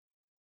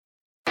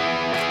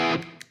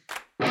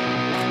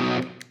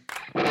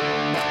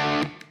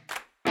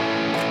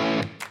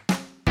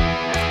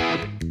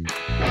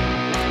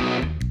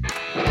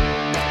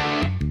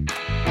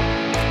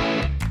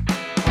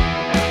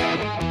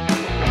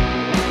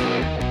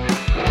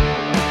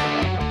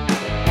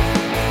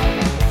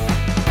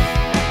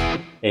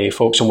Hey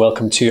folks, and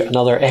welcome to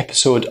another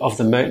episode of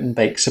the Mountain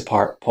Bikes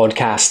Apart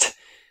podcast.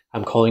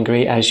 I'm Colin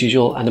Gray as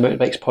usual, and the Mountain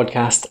Bikes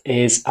podcast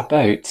is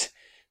about,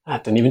 I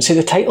didn't even say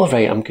the title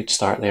right, I'm good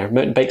start there.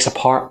 Mountain Bikes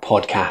Apart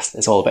podcast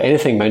is all about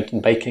anything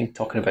mountain biking,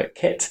 talking about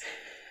kit,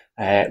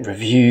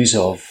 reviews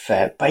of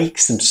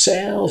bikes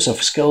themselves,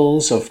 of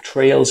skills, of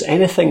trails,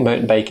 anything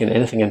mountain biking,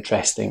 anything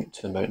interesting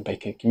to the mountain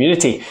biking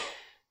community.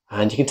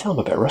 And you can tell I'm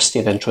a bit rusty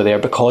in the intro there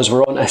because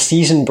we're on a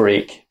season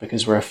break,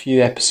 because we're a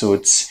few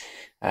episodes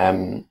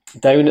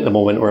down at the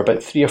moment. We're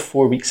about 3 or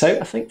 4 weeks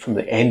out, I think, from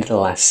the end of the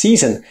last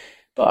season.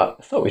 But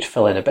I thought we'd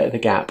fill in a bit of the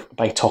gap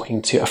by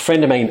talking to a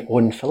friend of mine,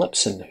 Owen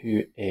Philipson,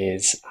 who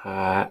is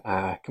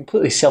a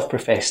completely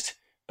self-professed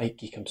bike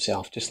geek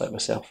himself, just like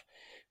myself.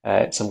 So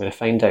I'm going to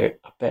find out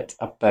a bit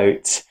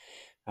about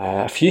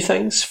a few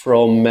things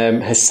from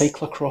his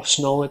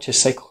cyclocross knowledge, his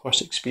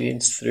cyclocross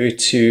experience, through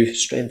to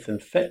strength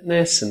and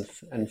fitness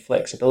and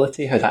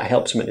flexibility, how that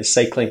helps him in his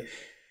cycling,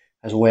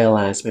 as well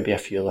as maybe a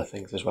few other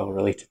things as well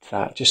related to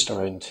that, just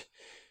around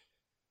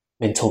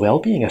mental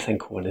well-being, I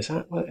think, Owen. Is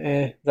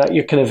that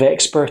your kind of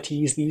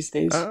expertise these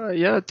days?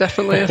 Yeah,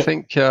 definitely. I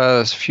think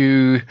there's a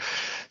few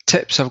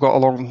tips I've got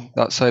along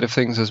that side of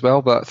things as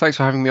well. But thanks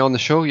for having me on the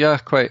show. Yeah,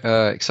 quite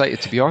excited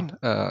to be on.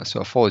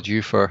 So I followed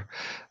you for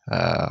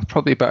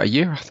probably about a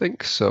year, I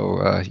think.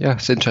 So yeah,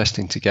 it's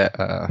interesting to get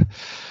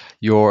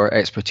your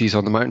expertise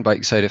on the mountain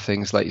bike side of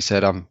things. Like you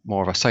said, I'm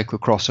more of a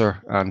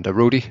cyclocrosser and a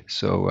roadie.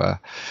 So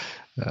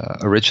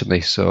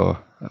originally, so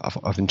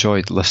I've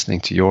enjoyed listening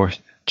to your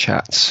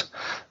chats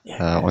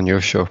on your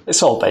show.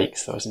 It's all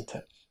bikes, though, isn't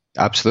it?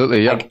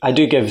 Absolutely, yeah. I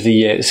do give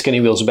the skinny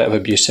wheels a bit of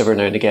abuse every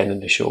now and again in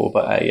the show,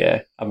 but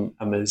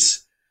I'm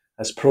as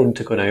prone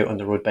to going out on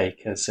the road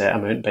bike as a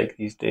mountain bike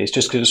these days,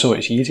 just because it's so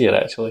much easier,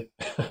 actually.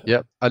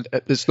 Yeah, and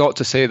it's not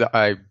to say that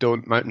I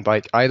don't mountain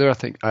bike either. I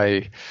think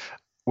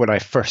when I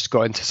first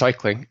got into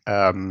cycling,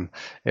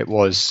 it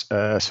was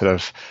sort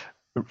of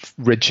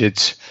rigid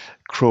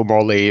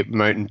chromoly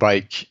mountain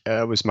bike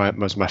was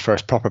my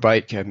first proper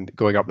bike, and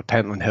going up the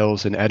Pentland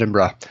Hills in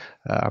Edinburgh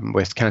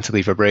with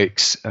cantilever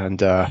brakes,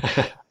 and I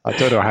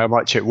don't know how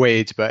much it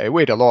weighed, but it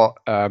weighed a lot,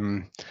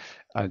 and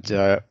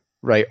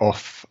right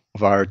off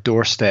of our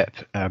doorstep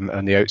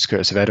on the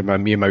outskirts of Edinburgh,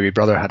 me and my wee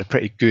brother had a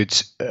pretty good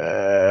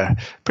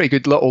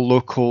little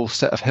local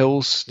set of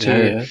hills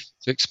to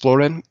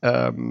explore in.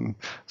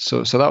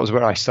 So that was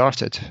where I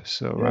started.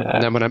 So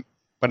and then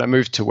when I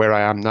moved to where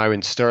I am now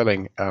in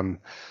Stirling,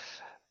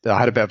 I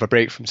had a bit of a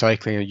break from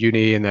cycling at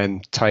uni, and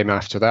then time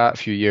after that, a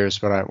few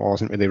years when I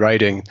wasn't really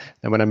riding.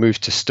 And when I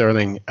moved to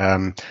Stirling,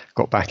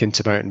 got back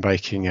into mountain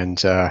biking, and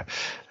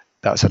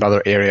that's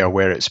another area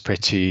where it's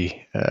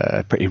pretty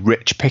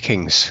rich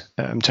pickings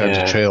in terms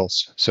of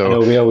trails. So I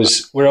know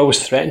we're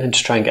always threatening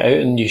to try and get out,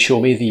 and you show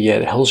me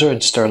the hills are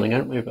in Stirling,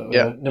 aren't we? But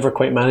we've never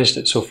quite managed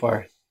it so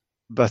far.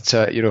 But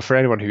for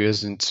anyone who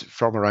isn't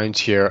from around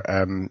here,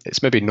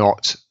 it's maybe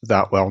not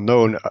that well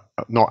known,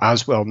 not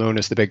as well known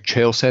as the big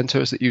trail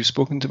centres that you've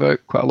spoken about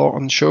quite a lot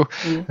on the show.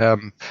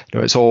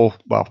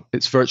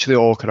 It's virtually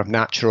all kind of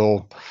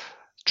natural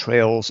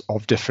trails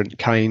of different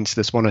kinds.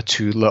 There's one or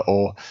two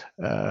little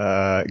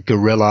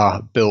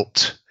guerrilla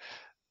built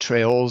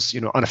trails,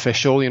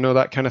 unofficial,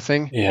 that kind of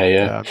thing.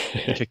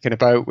 Kicking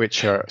about,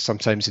 which are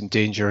sometimes in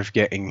danger of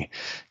getting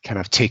kind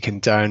of taken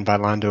down by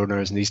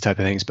landowners and these type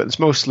of things. But it's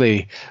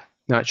mostly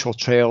natural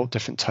trail,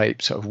 different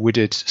types of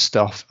wooded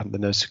stuff, and then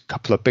there's a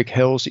couple of big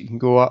hills that you can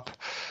go up.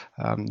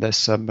 There's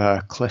some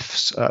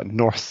cliffs at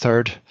North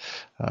Third,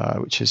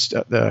 which is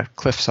at the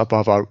cliffs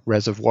above our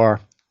reservoir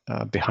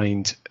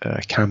behind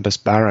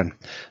Cambus Barron,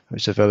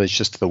 which is a village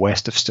just to the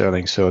west of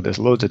Stirling. So there's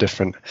loads of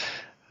different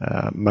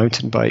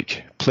mountain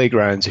bike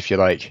playgrounds, if you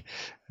like.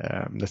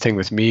 The thing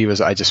with me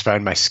was I just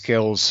found my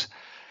skills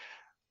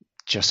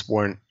just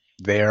weren't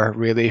there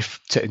really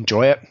to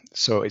enjoy it.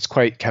 So it's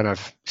quite kind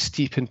of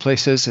steep in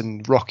places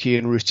and rocky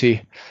and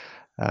rooty,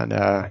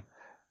 and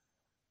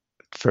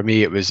for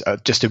me it was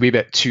just a wee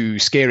bit too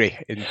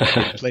scary in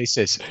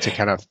places to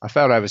kind of, I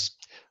felt I was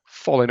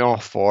falling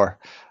off. Or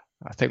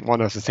I think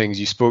one of the things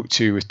you spoke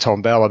to with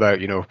Tom Bell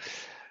about,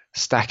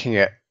 stacking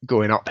it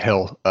going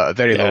uphill at a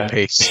very low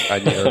pace,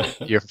 and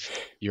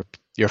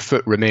your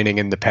foot remaining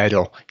in the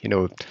pedal,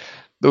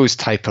 those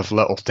type of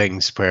little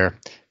things where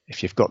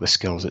if you've got the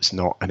skills, it's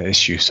not an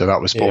issue. So that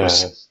was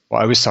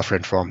what I was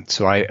suffering from.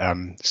 So I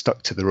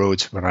stuck to the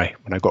roads when I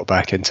got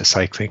back into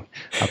cycling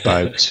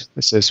about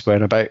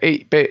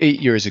 8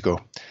 years ago.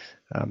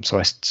 So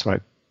I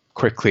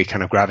quickly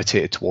kind of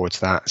gravitated towards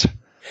that.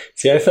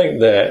 See, I think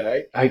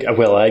that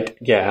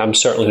I'm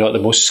certainly not the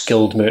most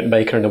skilled mountain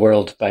biker in the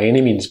world by any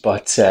means,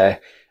 but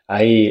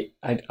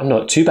I'm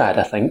not too bad,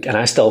 I think, and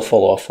I still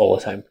fall off all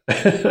the time.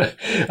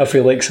 I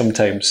feel like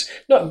sometimes,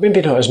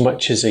 maybe not as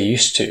much as I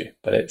used to,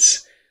 but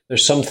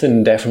there's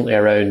something definitely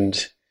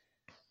around.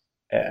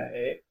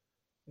 I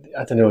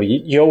don't know.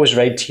 You always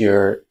ride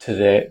to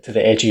the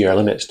edge of your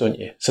limits, don't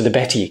you? So the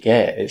better you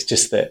get, it's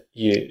just that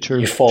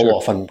you fall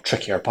off on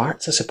trickier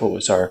parts, I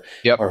suppose, or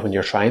when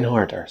you're trying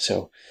harder.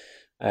 So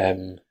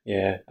maybe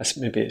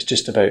it's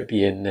just about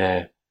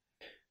being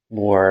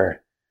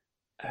more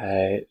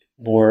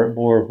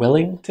more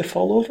willing to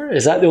fall over?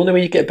 Is that the only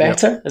way you get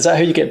better? Is that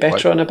how you get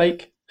better on a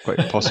bike?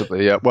 Quite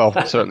possibly, yeah. Well,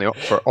 certainly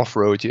for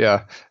off-road,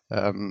 yeah.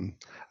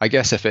 I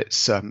guess if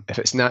it's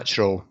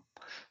natural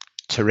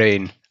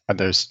terrain and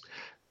there's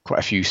quite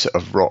a few sort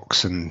of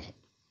rocks and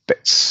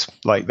bits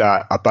like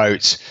that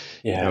about,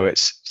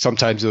 it's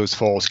sometimes those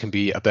falls can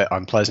be a bit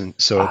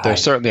unpleasant. So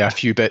there's certainly a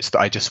few bits that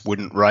I just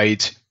wouldn't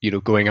ride.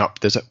 Going up,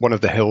 there's one of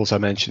the hills I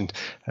mentioned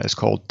is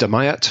called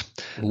Damayat.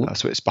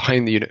 So it's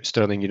behind the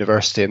Stirling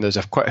University, and there's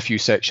quite a few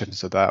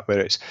sections of that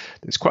where it's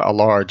quite a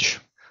large,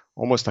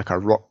 almost like a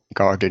rock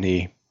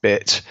gardeny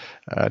bit,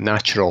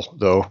 natural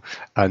though,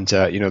 and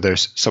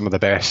there's some of the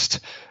best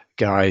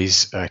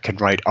guys can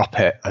ride up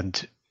it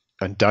and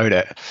down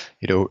it.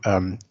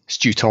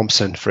 Stu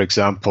Thompson, for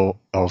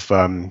example, of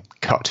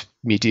Cut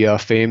Media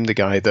fame, the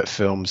guy that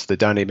films the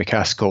Danny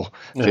McCaskill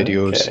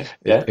videos,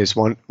 is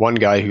one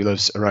guy who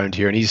lives around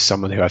here, and he's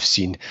someone who I've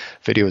seen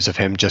videos of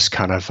him just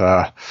kind of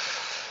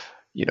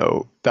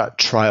that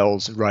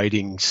trials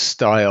riding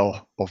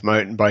style of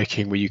mountain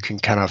biking where you can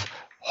kind of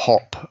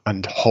hop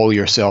and haul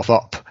yourself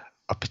up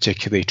a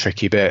particularly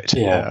tricky bit.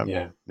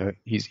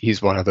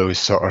 He's one of those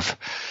sort of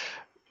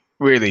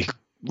really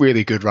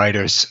good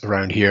riders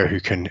around here who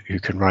can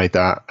ride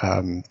that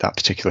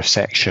particular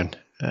section.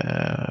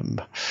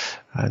 I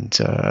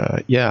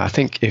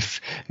think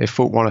if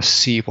folk want to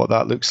see what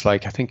that looks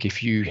like, I think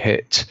if you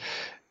hit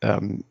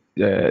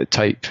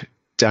type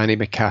Danny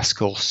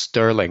McCaskill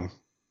Stirling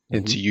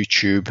into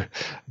YouTube,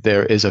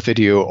 there is a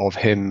video of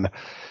him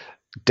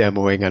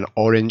demoing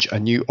a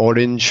new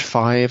Orange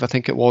 5, I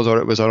think it was, or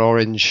it was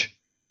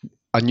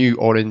a new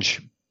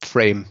orange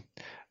frame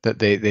that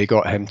they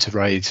got him to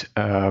ride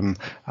and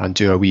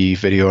do a wee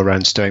video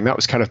around Stirling. That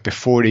was kind of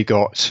before he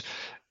got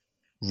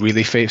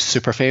really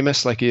super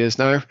famous like he is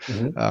now.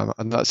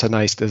 And there's a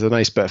nice bit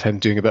of him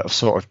doing a bit of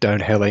sort of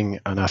downhilling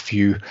and a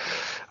few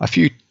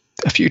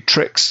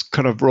tricks,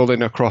 kind of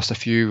rolling across a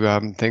few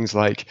things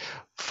like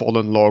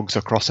fallen logs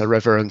across a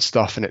river and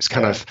stuff, and it's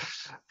kind of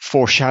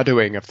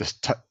foreshadowing of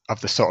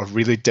the sort of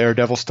really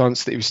daredevil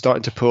stunts that he was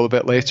starting to pull a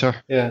bit later.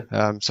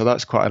 So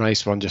that's quite a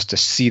nice one, just to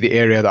see the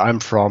area that I'm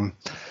from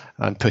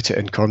and put it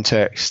in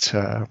context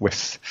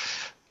with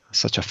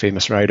such a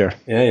famous rider.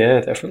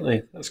 Yeah,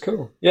 definitely. That's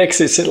cool. Yeah,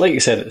 because it's like you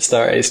said at the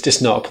start, it's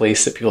just not a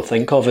place that people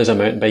think of as a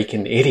mountain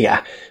biking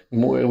area.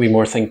 We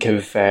more think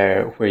of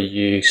where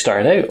you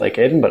started out, like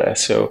Edinburgh.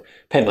 So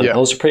Pentland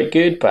Hills are pretty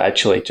good, but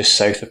actually just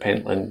south of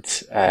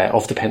Pentland,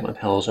 of the Pentland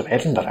Hills of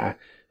Edinburgh,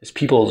 is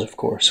Peebles, of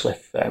course,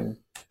 with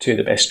two of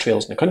the best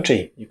trails in the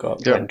country. You've got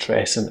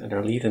Glentress and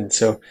Arleithen.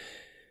 So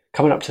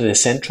coming up to the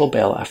Central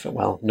Belt,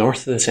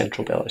 north of the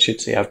Central Belt, I should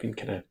say, I've been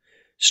kind of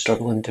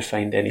struggling to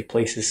find any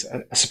places.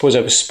 I suppose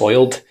I was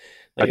spoiled,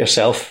 like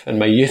yourself, in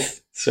my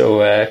youth.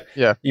 So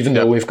even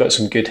though we've got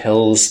some good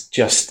hills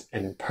just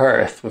in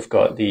Perth, we've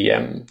got the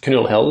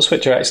Canoe Hills,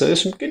 which are actually,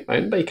 there's some good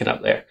mountain biking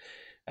up there.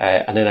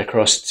 And then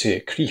across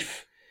to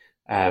Crieff,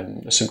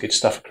 there's some good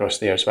stuff across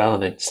there as well.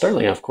 And then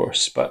Stirling, of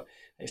course, but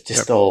it's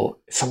just all,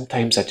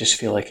 sometimes I just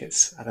feel like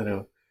it's, I don't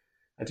know,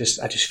 I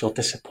just feel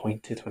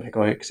disappointed when I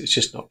go out because it's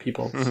just not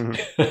people.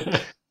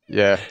 I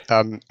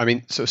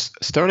mean, so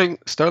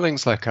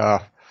Stirling's like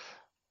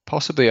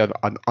possibly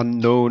an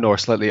unknown or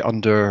slightly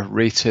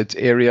underrated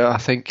area, I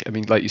think. I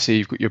mean, like you say,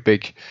 you've got your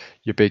big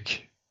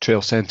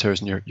trail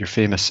centres and your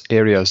famous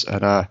areas,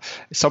 and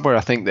somewhere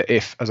I think that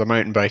if, as a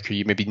mountain biker,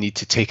 you maybe need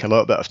to take a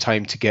little bit of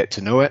time to get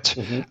to know it,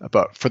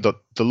 but for the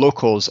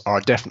locals are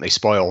definitely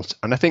spoiled,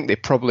 and I think they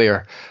probably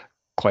are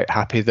quite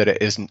happy that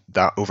it isn't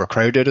that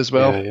overcrowded as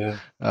well.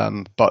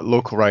 But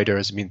local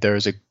riders, I mean, there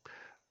is a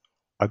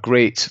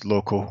great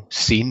local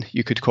scene,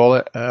 you could call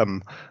it,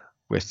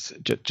 with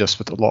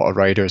a lot of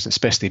riders,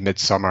 especially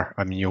midsummer.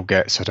 I mean, you'll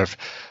get sort of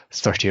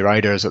 30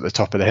 riders at the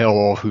top of the hill,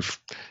 all who've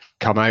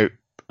come out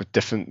with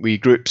different wee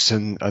groups,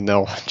 and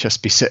they'll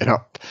just be sitting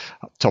up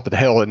top of the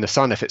hill in the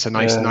sun if it's a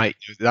nice night.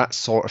 That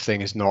sort of thing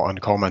is not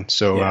uncommon.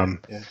 So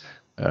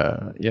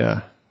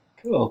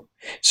Cool.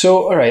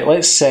 So, all right,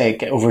 let's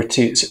get over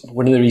to,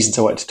 one of the reasons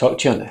I wanted to talk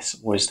to you on this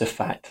was the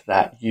fact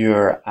that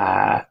you're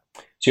a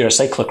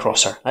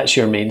cyclocrosser. That's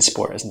your main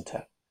sport, isn't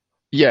it?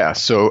 Yeah.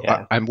 So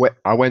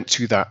I went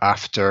to that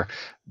after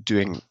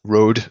doing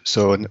road.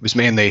 So it was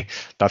mainly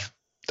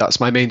that's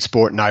my main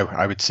sport now,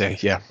 I would say.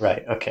 Yeah.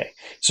 Right. Okay.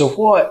 So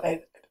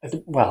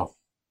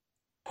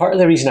part of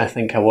the reason I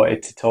think I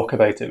wanted to talk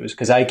about it was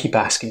because I keep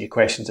asking you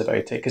questions about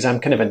it because I'm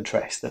kind of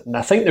interested. And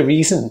I think the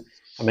reason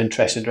I'm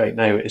interested right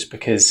now is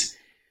because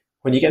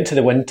when you get into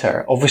the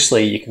winter,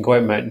 obviously you can go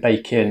out mountain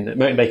biking.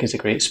 Mountain biking is a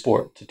great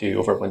sport to do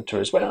over winter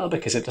as well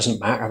because it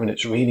doesn't matter when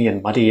it's rainy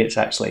and muddy. It's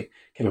actually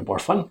kind of more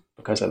fun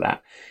because of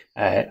that,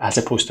 as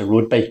opposed to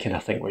road biking, I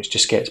think, which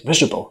just gets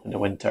miserable in the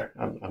winter.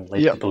 I'm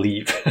led to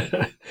believe.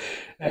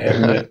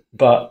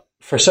 But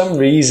for some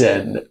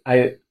reason,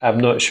 I'm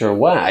not sure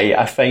why,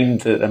 I find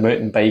that the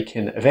mountain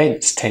biking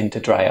events tend to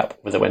dry up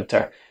over the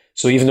winter.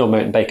 So even though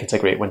mountain biking is a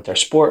great winter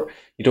sport,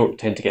 you don't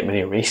tend to get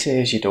many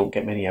races, you don't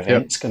get many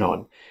events going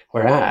on.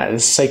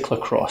 Whereas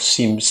cyclocross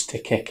seems to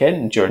kick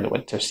in during the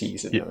winter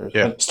season, or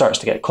when it starts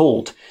to get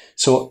cold.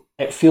 So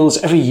it feels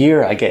every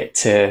year I get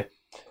to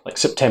like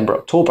September,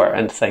 October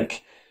and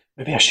think,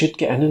 maybe I should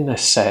get in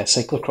this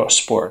cyclocross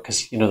sport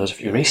because, there's a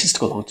few races to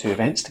go along to,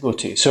 events to go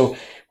to. So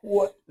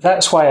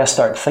that's why I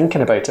started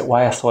thinking about it,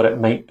 why I thought it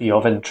might be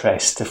of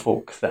interest to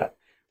folk that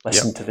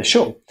listen to the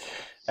show.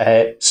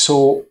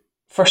 So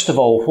first of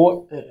all,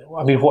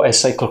 what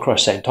is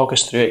cyclocross then? Talk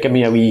us through it. Give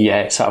me a wee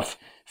sort of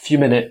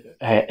few-minute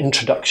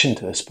introduction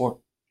to the sport.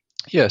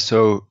 Yeah,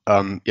 so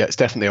it's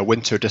definitely a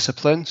winter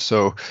discipline.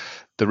 So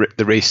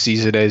the race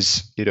season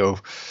is,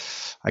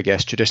 I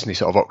guess traditionally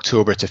sort of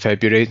October to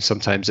February.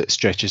 Sometimes it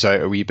stretches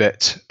out a wee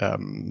bit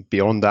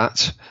beyond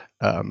that,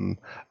 and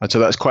so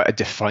that's quite a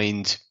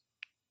defined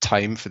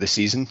time for the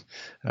season.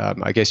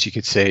 I guess you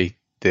could say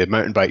the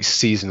mountain bike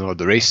season or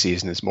the race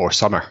season is more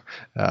summer,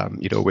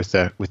 with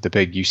the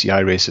big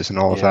UCI races and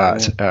all of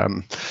that.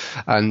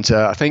 And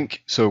I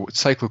think so.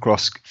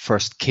 Cyclocross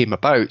first came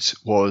about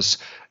was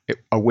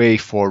a way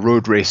for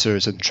road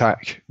racers and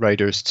track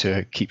riders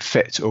to keep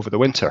fit over the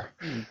winter.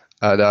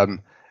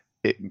 And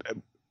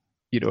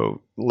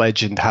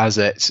legend has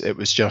it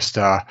was just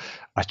a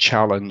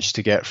challenge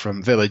to get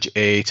from village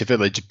A to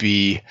village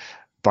B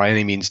by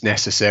any means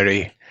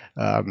necessary.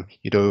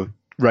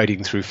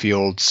 Riding through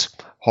fields,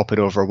 hopping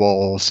over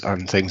walls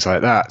and things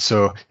like that.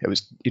 So it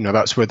was,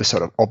 that's where the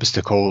sort of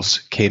obstacles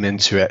came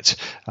into it.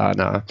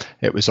 And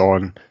it was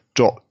on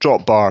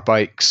drop bar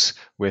bikes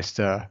with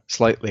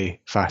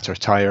slightly fatter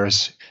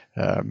tires.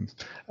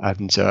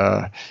 And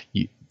a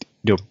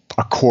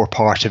core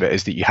part of it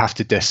is that you have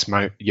to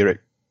dismount.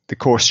 The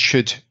course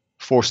should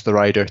force the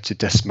rider to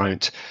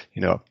dismount,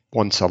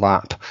 once a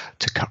lap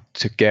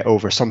to get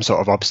over some sort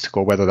of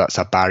obstacle, whether that's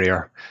a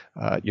barrier,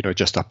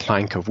 just a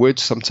plank of wood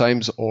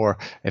sometimes, or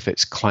if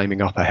it's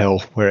climbing up a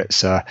hill where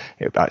it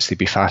would actually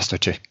be faster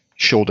to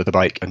shoulder the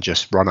bike and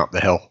just run up the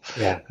hill.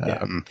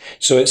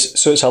 So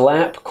it's a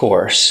lap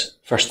course,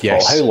 first of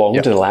all. How long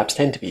do the laps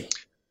tend to be?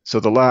 So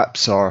the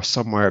laps are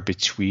somewhere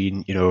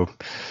between,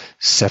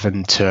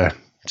 7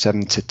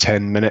 to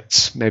 10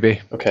 minutes, maybe.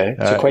 Okay,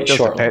 so quite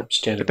short laps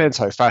generally. Depends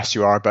how fast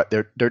you are, but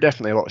they're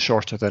definitely a lot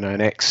shorter than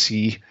an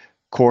XC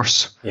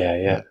course.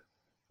 Yeah.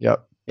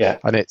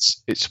 And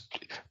it's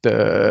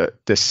the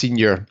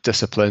senior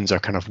disciplines are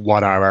kind of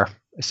 1 hour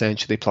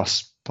essentially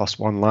plus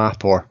one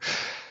lap or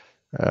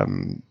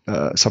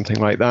something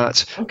like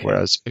that. Okay.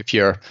 Whereas if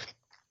you're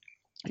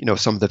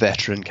some of the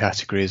veteran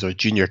categories or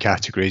junior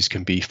categories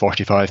can be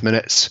 45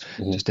 minutes.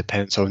 Mm-hmm. Just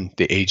depends on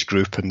the age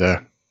group and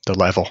the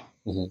level.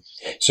 Mm-hmm.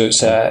 So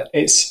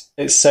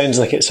it sounds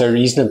like it's a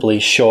reasonably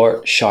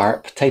short,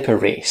 sharp type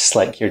of race.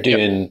 Like you're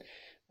doing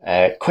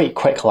quite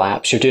quick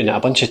laps. You're doing it a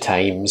bunch of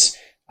times,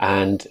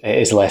 and it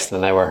is less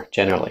than an hour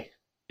generally.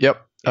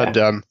 Yep, yeah.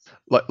 And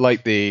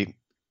like the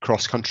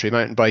cross country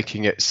mountain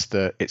biking, it's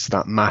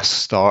that mass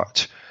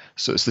start.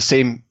 So it's the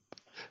same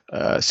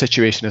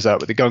situation as that,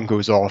 where the gun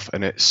goes off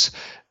and it's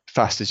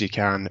fast as you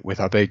can with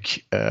a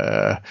big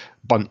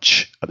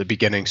bunch at the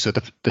beginning. So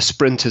the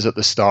sprint is at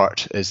the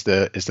start is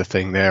the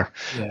thing there.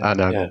 Yeah,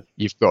 and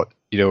you've got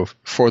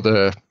for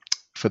the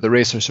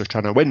racers who are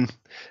trying to win,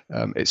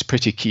 it's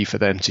pretty key for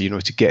them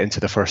to get into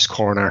the first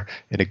corner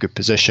in a good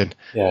position.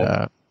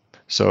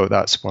 So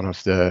that's one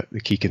of the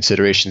key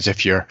considerations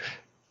if you're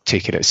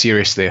taking it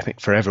seriously. I think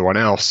for everyone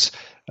else,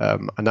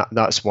 and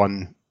that's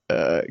one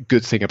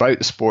good thing about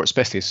the sport,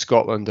 especially in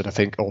Scotland, and I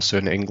think also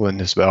in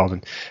England as well,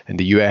 and in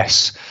the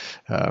US,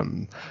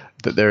 that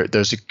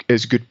there's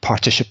a good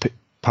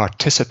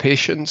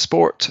participation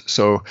sport.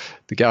 So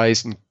the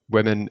guys and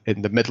women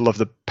in the middle of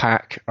the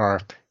pack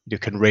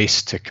can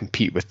race to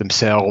compete with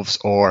themselves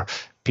or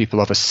people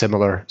of a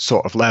similar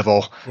sort of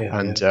level.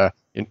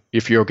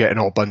 If you're getting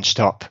all bunched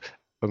up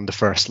on the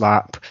first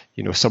lap,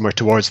 somewhere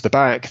towards the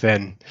back,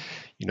 then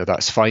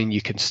that's fine.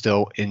 You can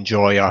still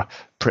enjoy a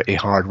pretty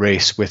hard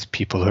race with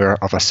people who are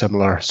of a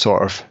similar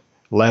sort of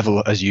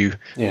level as you,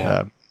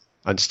 and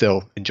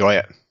still enjoy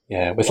it.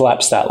 Yeah, with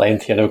laps that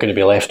length, you're not going to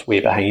be left way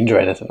behind or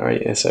anything,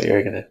 right? So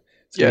you're going to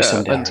be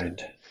something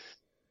around.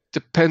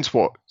 Depends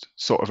what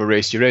sort of a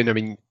race you're in. I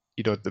mean,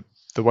 the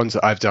ones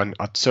that I've done,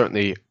 I'd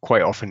certainly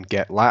quite often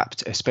get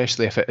lapped,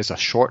 especially if it is a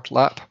short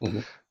lap. Mm-hmm.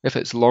 If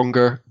it's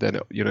longer, then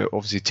it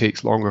obviously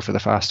takes longer for the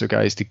faster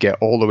guys to get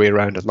all the way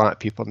around and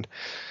lap people. And,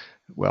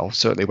 well,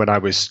 certainly when I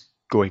was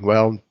going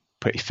well,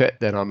 pretty fit,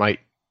 then I might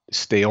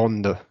stay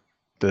on the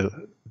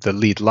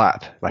lead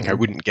lap. Like I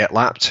wouldn't get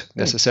lapped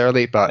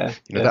necessarily, but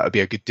that would be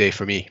a good day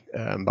for me.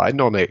 But I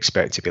normally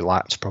expect to be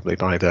lapped probably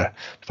by the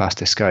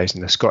fastest guys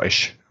in the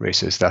Scottish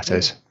races. That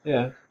is.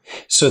 Yeah.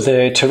 So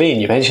the terrain,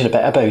 you mentioned a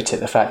bit about it,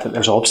 the fact that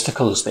there's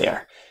obstacles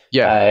there.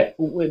 Yeah.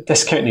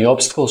 Discounting the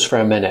obstacles for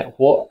a minute,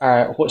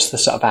 what's the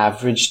sort of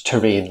average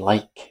terrain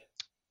like?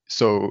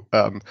 So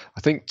I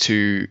think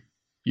to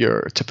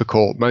your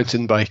typical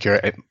mountain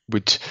biker, it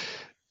would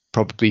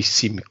probably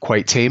seem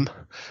quite tame.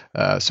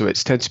 So it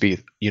tends to be,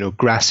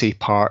 grassy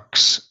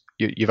parks.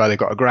 You've either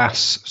got a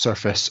grass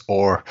surface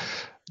or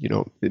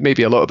it may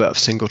be a little bit of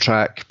single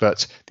track,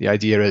 but the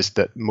idea is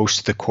that most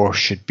of the course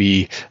should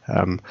be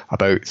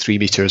about 3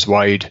 meters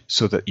wide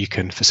so that you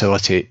can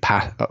facilitate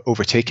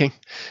overtaking.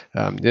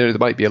 There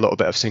might be a little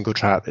bit of single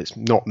track. It's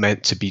not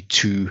meant to be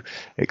too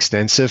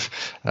extensive.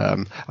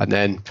 And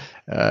then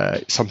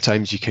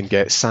sometimes you can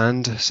get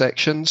sand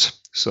sections.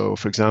 So,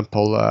 for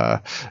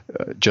example,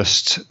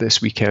 just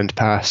this weekend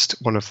past,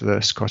 one of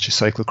the Scottish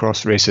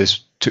cyclocross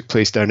races took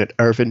place down at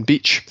Irvine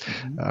Beach.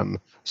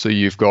 So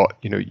you've got,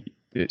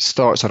 it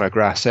starts on a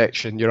grass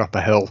section, you're up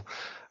a hill,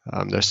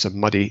 there's some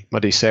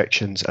muddy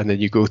sections, and then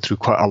you go through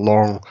quite a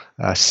long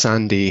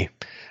sandy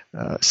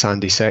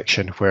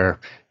section where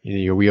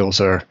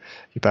your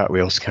back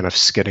wheels kind of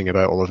skidding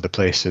about all over the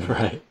place,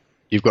 and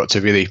you've got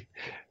to really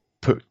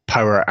put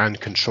power and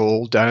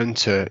control down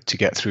to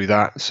get through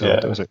that. So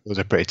those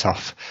are pretty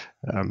tough.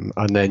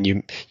 And then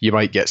you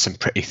might get some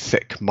pretty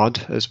thick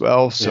mud as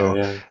well.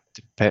 So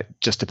it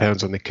just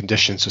depends on the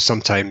conditions. So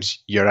sometimes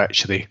you're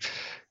actually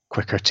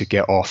quicker to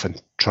get off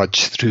and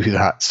trudge through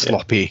that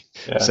sloppy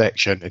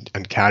section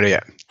and carry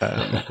it.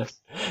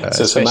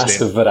 So it's a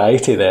massive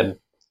variety then.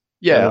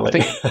 Yeah, I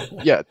think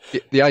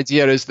the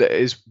idea is that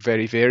it is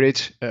very varied.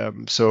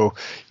 So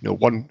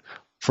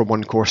from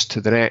one course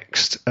to the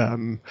next,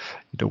 some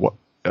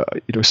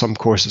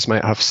courses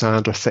might have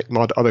sand or thick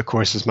mud, other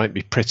courses might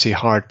be pretty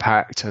hard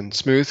packed and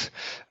smooth.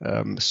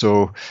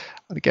 So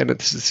again,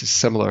 this is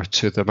similar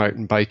to the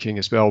mountain biking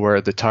as well, where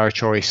the tire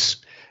choice,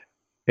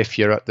 if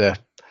you're at the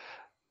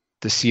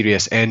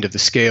serious end of the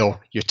scale,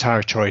 your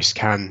tire choice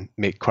can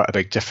make quite a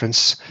big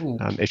difference.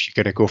 If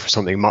you're going to go for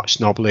something much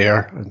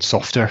knobblier and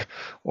softer,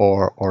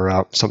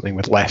 or something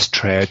with less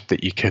tread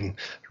that you can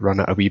run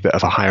at a wee bit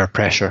of a higher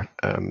pressure,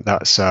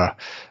 that's a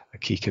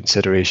key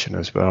consideration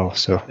as well.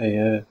 So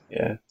it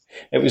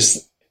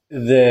was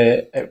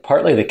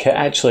partly the kit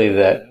actually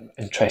that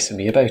interested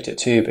me about it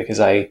too, because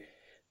I've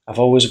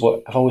always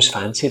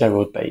fancied a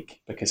road bike,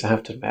 because I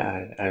have to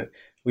admit I'm a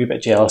wee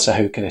bit jealous of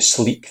how kind of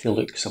sleek they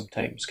look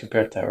sometimes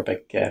compared to our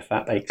big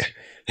fat bikes.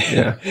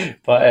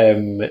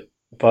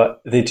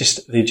 But they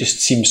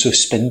just seem so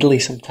spindly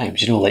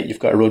sometimes. Like you've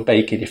got a road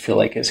bike and you feel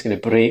like it's going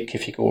to break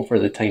if you go over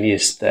the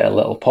tiniest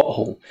little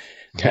pothole.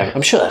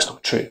 I'm sure that's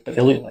not true, but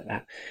they look like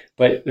that.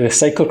 But the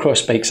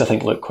cyclocross bikes, I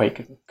think, look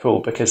quite cool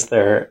because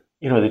they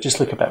just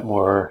look a bit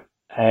more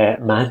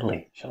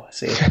manly, shall I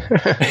say?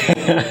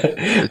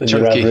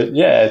 Chunky,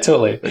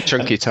 totally. the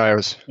chunky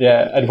tires.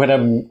 Yeah, and when I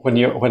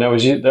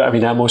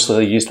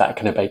mostly use that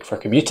kind of bike for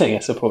commuting, I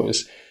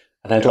suppose.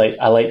 And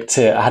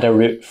I had a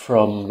route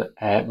from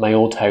my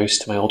old house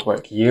to my old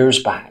work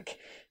years back,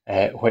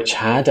 which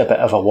had a bit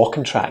of a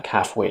walking track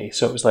halfway.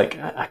 So it was like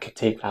I could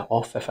take that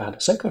off if I had a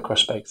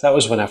cyclocross bike. That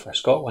was when I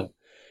first got one.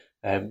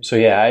 I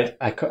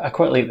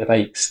quite like the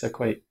bikes.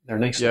 They're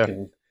nice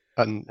looking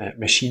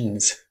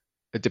machines.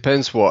 It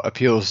depends what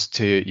appeals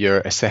to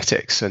your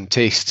aesthetics and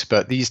taste,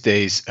 but these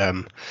days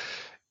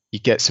you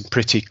get some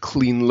pretty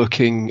clean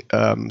looking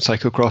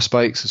cyclocross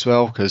bikes as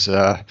well, because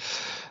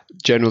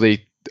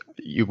generally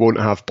you won't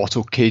have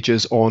bottle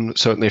cages on,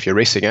 certainly if you're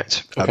racing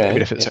it.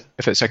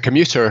 If it's a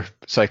commuter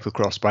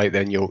cyclocross bike,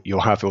 then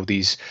you'll have all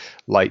these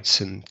lights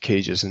and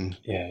cages and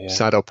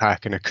saddle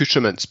pack and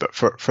accoutrements. But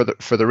for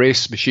the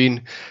race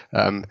machine,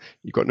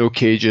 you've got no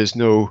cages,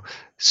 no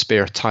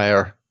spare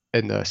tire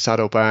in the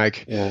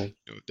saddlebag.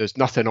 There's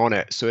nothing on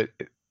it, so it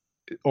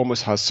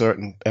almost has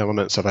certain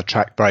elements of a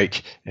track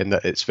bike in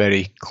that it's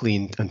very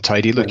clean and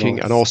tidy looking,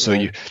 and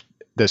also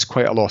there's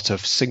quite a lot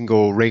of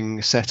single ring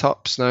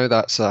setups now.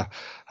 That's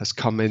has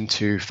come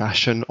into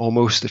fashion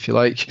almost, if you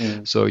like.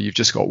 So you've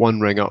just got one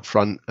ring up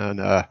front,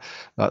 and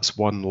that's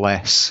one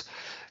less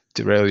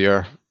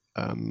derailleur,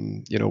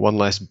 one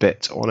less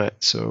bit on it.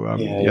 So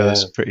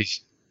there's pretty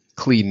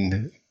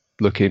clean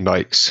looking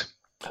bikes.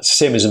 It's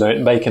the same as a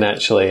mountain biking,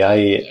 actually.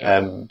 I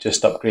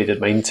just upgraded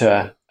mine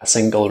to a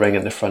single ring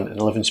in the front and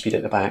 11-speed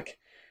at the back.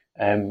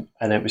 And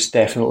it was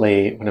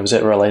definitely, when I was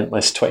at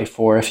Relentless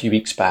 24 a few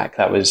weeks back,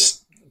 that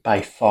was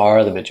by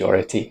far the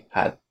majority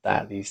had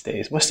that these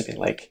days. Must have been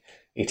like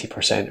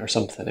 80% or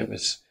something. It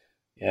was,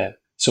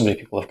 so many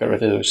people have got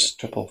rid of those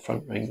triple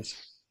front rings.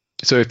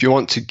 So if you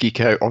want to geek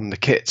out on the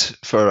kit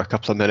for a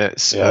couple of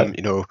minutes,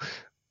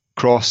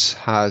 Cross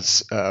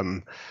has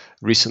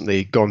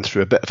recently gone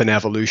through a bit of an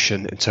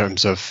evolution in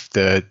terms of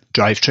the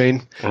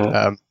drivetrain.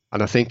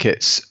 And I think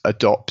it's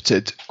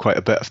adopted quite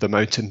a bit of the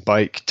mountain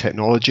bike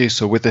technology.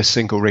 So with this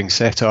single ring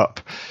setup,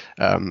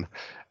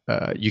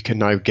 you can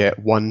now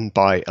get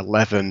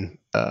 1x11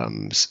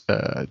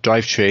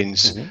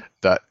 drivetrains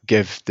that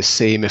give the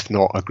same, if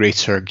not a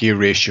greater gear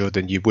ratio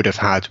than you would have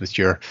had with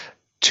your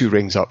two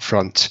rings up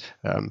front,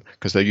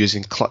 because they're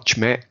using clutch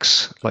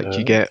mechs like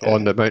you get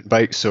on the mountain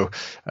bike. So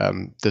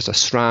there's a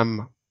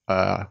SRAM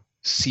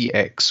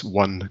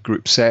CX1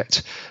 group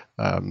set,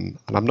 and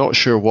I'm not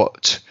sure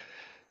what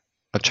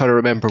I'm trying to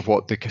remember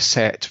what the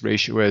cassette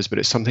ratio is, but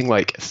it's something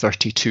like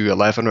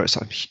 32:11, or it's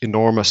an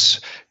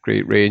enormous,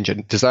 great range.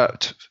 And does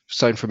that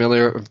sound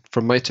familiar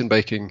from mountain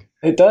biking?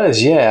 It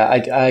does, yeah.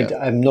 Yeah.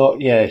 I'm not,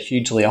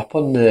 hugely up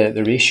on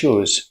the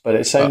ratios, but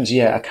it sounds,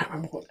 I can't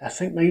remember I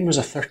think mine was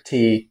a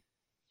 30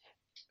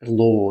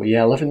 low,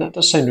 11. That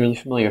does sound really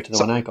familiar to the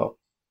So, one I got.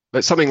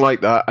 but something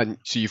like that, and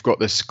so you've got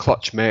this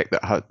clutch mech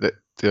that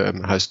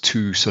has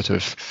two sort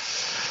of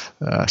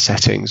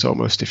settings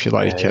almost, if you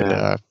like,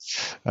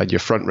 and your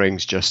front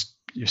ring's just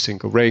your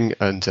single ring,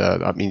 and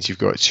that means you've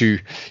got two.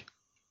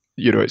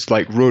 It's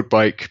like road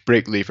bike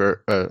brake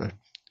lever.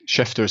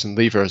 Shifters and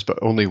levers, but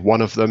only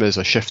one of them is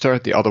a shifter.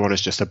 The other one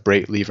is just a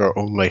brake lever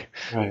only,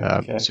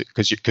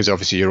 because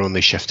obviously you're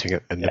only shifting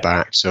it in the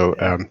back. So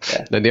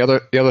then the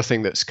other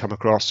thing that's come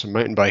across from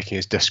mountain biking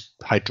is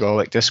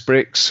hydraulic disc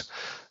brakes.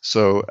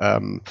 So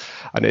and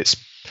it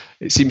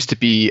seems to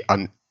be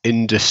an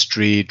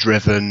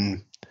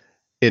industry-driven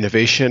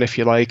innovation, if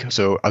you like.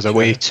 So as a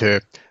way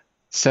to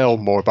sell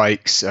more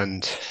bikes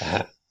and.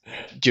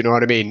 Do you know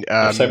what I mean?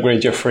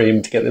 Upgrade your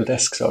frame to get the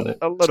discs on it.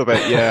 A little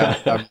bit,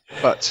 yeah.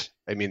 But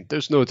I mean,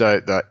 there's no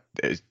doubt that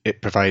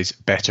it provides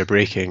better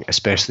braking,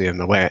 especially in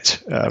the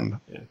wet.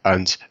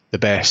 And the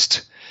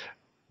best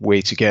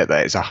way to get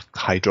that is a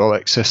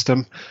hydraulic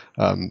system.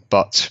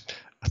 But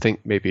I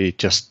think maybe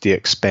just the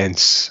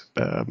expense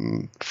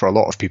for a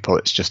lot of people,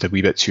 it's just a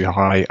wee bit too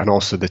high. And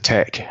also the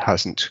tech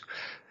hasn't.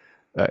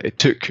 It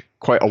took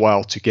quite a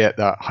while to get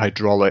that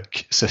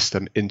hydraulic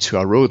system into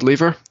a road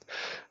lever.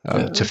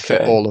 To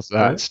fit all of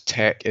that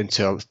tech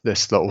into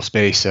this little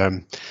space,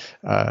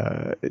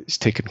 it's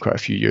taken quite a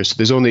few years. So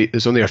there's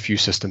only a few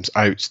systems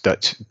out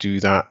that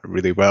do that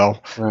really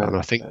well, and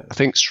I think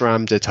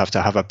SRAM did have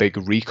to have a big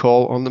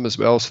recall on them as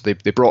well. So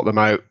they brought them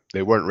out,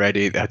 they weren't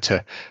ready, they had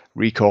to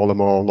recall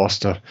them all,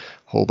 lost a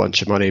whole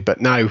bunch of money.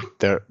 But now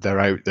they're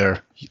out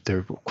there,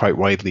 they're quite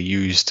widely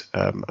used,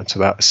 and so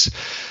that's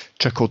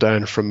trickle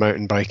down from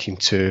mountain biking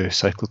to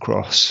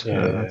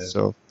cyclocross.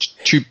 So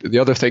the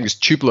other thing is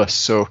tubeless.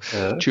 So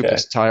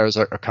tubeless tires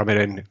are coming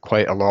in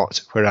quite a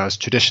lot, whereas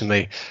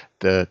traditionally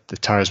the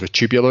tires were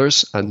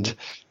tubulars. And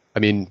I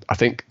mean, I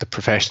think the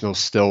professionals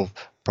still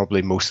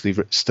probably mostly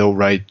still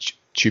ride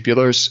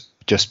tubulars.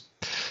 Just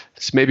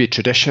it's maybe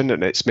tradition,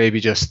 and it's maybe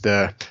just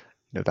the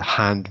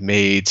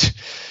handmade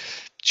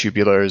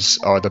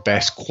tubulars are the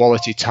best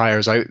quality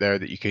tires out there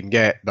that you can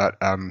get. But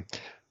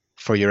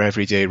for your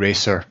everyday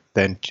racer,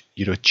 then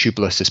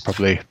tubeless is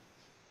probably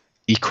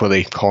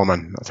equally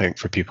common, I think,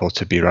 for people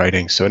to be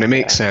riding. So, and it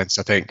makes sense,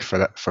 I think,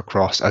 for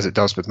cross, as it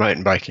does with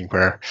mountain biking,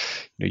 where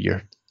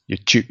your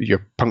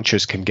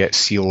punctures can get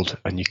sealed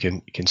and you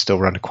can still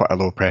run at quite a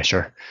low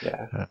pressure.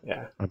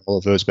 And all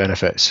of those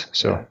benefits.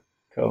 So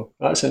cool.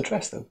 That's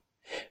interesting.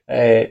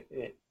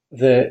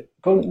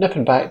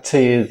 Nipping back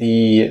to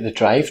the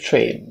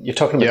drivetrain, you're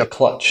talking about the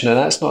clutch. Now,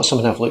 that's not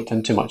something I've looked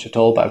into much at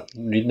all, but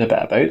I'm reading a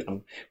bit about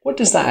them. What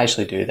does that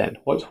actually do then?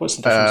 What's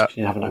the difference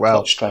between having a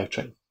clutch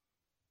drivetrain?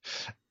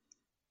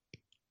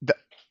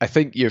 I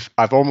think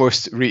I've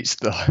almost reached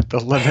the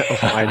limit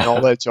of my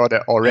knowledge on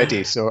it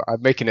already. So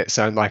I'm making it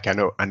sound like I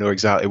know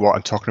exactly what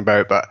I'm talking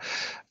about. But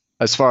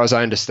as far as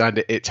I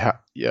understand it,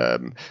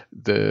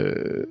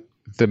 the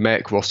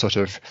mech will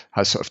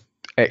has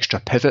extra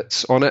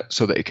pivots on it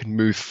so that it can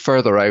move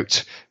further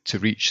out to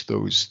reach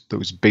those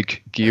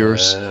big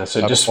gears on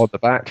the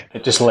back.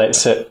 It just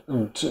lets it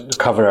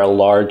cover a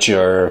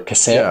larger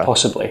cassette,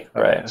 possibly.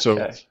 Right.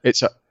 So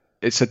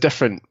it's a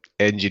different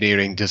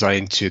engineering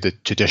design to the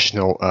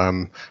traditional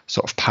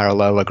sort of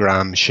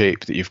parallelogram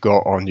shape that you've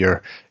got on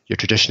your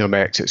traditional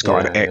mechs. It's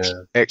got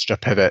extra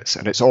pivots,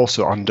 and it's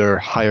also under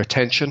higher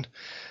tension.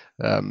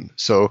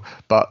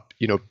 But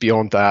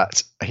beyond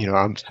that,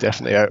 I'm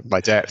definitely out of my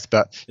depth.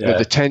 But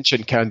the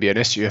tension can be an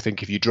issue. I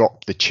think if you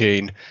drop the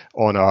chain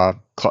on a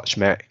clutch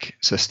mech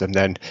system,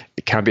 then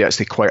it can be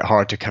actually quite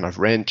hard to kind of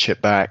wrench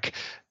it back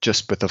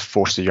just with the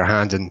force of your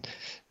hand. And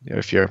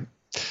if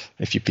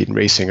you've been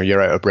racing or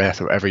you're out of breath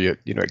or whatever,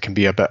 it can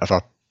be a bit of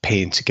a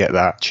pain to get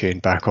that chain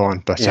back on.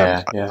 But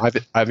I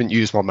haven't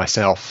used one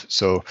myself,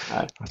 so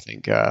I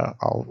think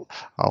I'll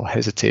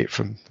hesitate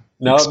from.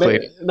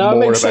 It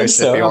makes sense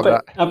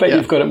though. I bet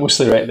you've got it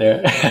mostly right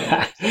there.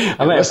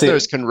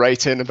 Listeners can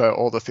write in about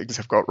all the things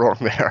I've got wrong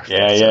there.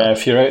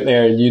 If you're out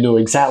there and you know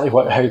exactly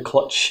how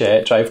clutch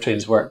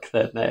drivetrains work,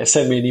 then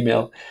send me an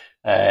email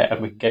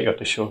and we can get you on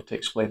the show to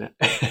explain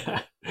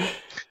it.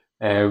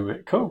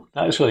 Cool,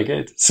 that was really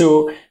good.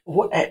 So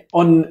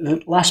on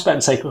the last bit in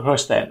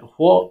cyclocross then,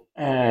 what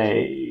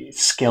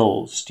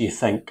skills do you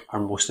think are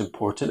most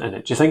important in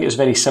it? Do you think it's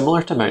very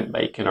similar to mountain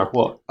biking, or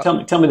what?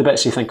 Tell me the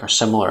bits you think are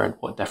similar and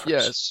what difference.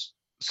 Yes,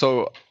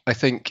 so I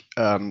think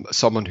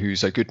someone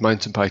who's a good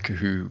mountain biker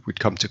who would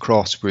come to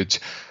cross would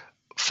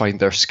find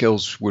their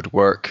skills would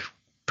work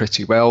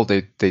pretty well.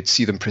 They'd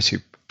see them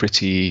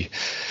pretty.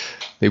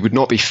 They would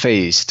not be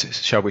phased,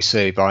 shall we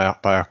say, by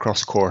a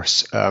cross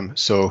course.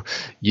 So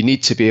you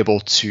need to be able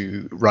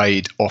to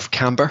ride off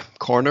camber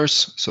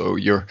corners. So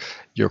your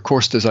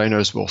course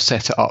designers will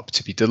set it up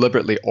to be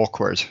deliberately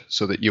awkward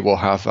so that you will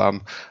have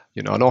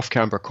an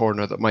off-camber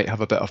corner that might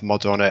have a bit of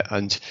mud on it,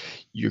 and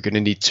you're going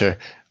to need to,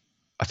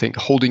 I think,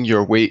 holding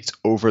your weight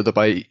over the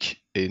bike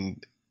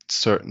in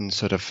certain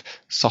sort of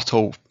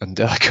subtle and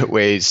delicate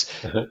ways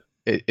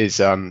is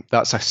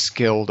that's a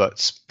skill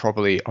that's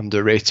probably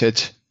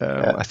underrated,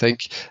 I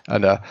think.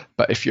 And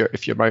but if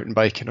you're mountain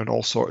biking on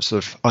all sorts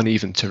of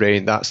uneven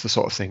terrain, that's the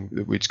sort of thing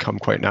that would come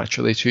quite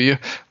naturally to you.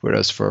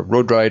 Whereas for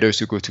road riders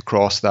who go to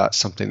cross, that's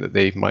something that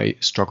they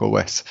might struggle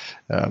with.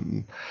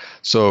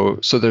 So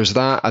there's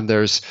that, and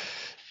there's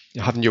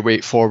having your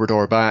weight forward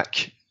or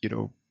back.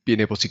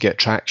 Being able to get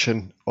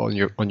traction on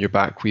your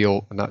back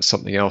wheel, and that's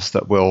something else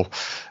that will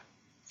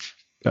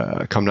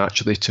come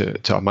naturally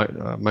to a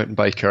mountain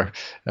biker.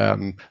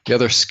 The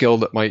other skill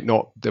that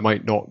they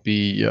might not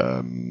be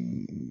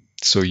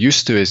so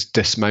used to is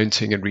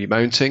dismounting and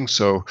remounting.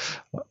 So,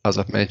 as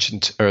I've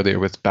mentioned earlier,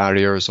 with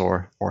barriers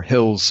or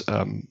hills,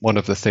 one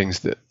of the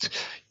things that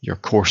your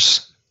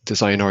course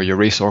designer or your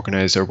race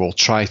organizer will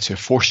try to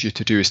force you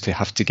to do is to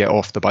have to get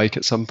off the bike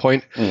at some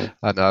point.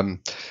 And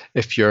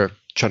if you're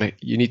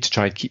you need to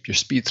try and keep your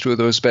speed through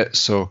those bits.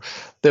 So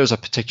there's a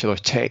particular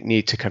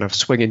technique to kind of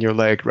swinging your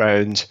leg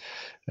round,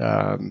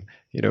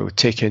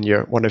 taking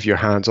one of your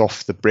hands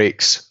off the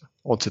brakes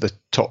onto the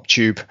top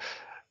tube,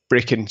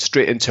 braking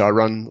straight into a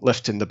run,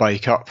 lifting the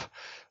bike up,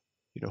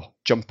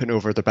 jumping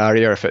over the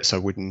barrier if it's a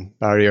wooden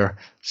barrier,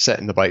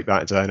 setting the bike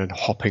back down and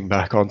hopping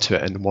back onto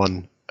it in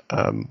one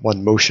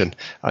motion.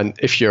 And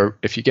if you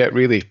get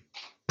really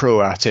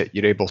pro at it,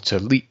 you're able to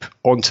leap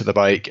onto the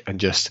bike and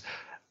just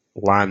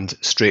land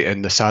straight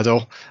in the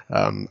saddle,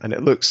 and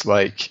it looks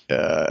like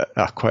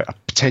quite a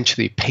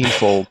potentially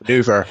painful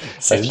maneuver.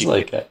 Sounds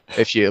like it.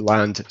 If you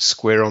land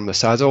square on the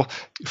saddle,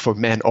 for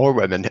men or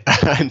women.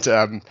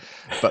 And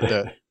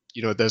but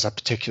there's a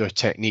particular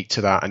technique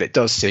to that, and it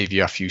does save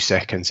you a few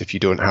seconds if you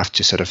don't have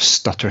to sort of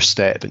stutter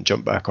step and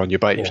jump back on your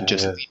bike. You can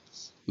just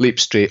leap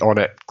straight on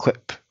it,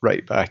 clip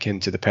right back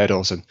into the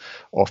pedals, and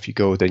off you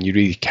go. Then you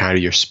really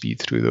carry your speed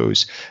through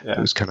those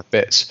kind of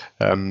bits.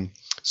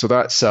 So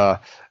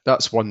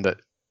that's one that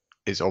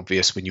is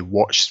obvious when you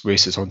watch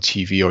races on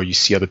TV or you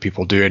see other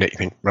people doing it. You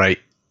think, right,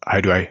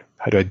 how do I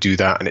do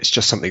that? And it's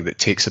just something that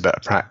takes a bit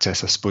of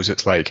practice. I suppose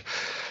it's like,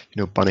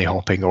 bunny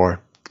hopping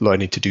or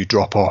learning to do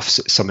drop offs.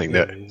 It's something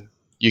that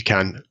you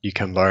can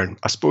learn.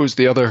 I suppose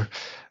the other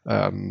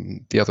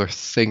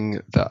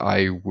thing that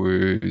I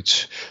would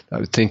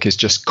think is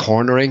just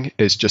cornering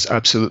is just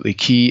absolutely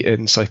key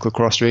in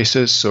cyclocross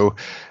races. So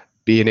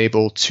being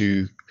able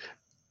to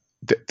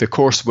the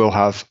course will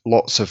have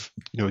lots of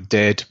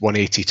dead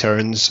 180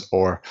 turns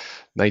or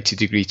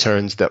 90-degree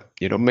turns that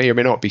may or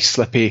may not be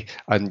slippy,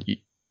 and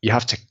you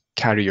have to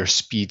carry your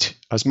speed,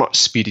 as much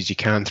speed as you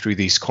can, through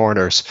these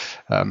corners.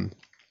 And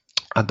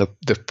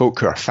the folk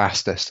who are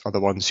fastest are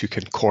the ones who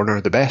can corner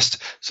the best.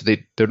 So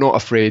they're not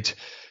afraid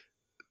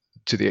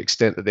to the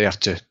extent that they have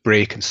to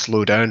brake and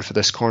slow down for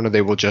this corner.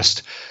 They will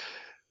just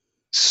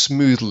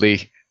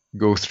smoothly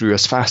go through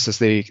as fast as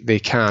they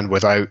can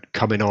without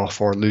coming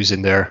off or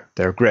losing their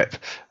grip.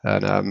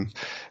 And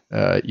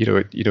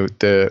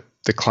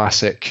the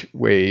classic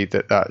way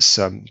that's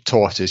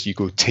taught is you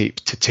go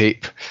tape to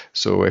tape.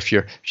 So if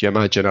you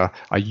imagine a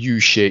U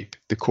shape,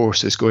 the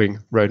course is going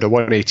round a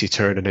 180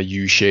 turn in a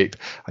U shape,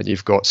 and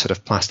you've got sort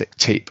of plastic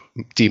tape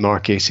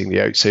demarcating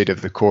the outside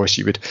of the course.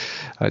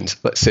 And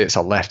let's say it's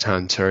a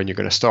left-hand turn, you're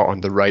going to start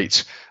on the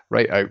right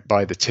out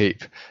by the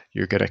tape.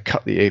 You're going to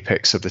cut the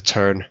apex of the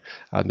turn,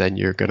 and then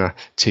you're going to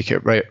take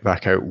it right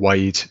back out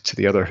wide to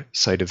the other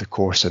side of the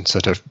course and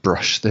sort of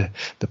brush the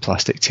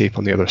plastic tape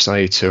on the other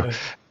side. So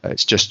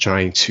it's just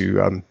trying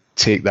to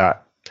take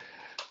that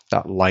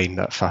line,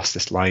 that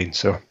fastest line.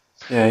 So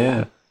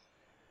I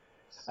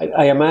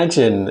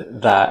imagine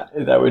that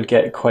would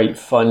get quite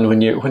fun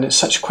when it's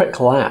such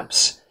quick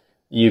laps.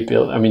 You're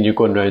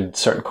going around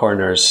certain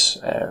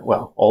corners,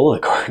 all of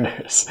the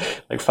corners,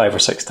 like 5 or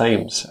 6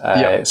 times.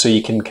 So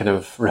you can kind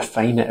of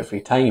refine it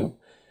every time.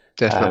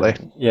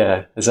 Definitely.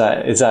 Is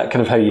that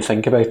kind of how you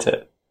think about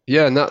it?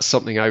 Yeah, and that's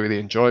something I really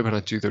enjoy when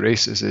I do the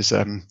races is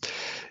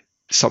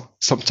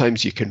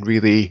sometimes you can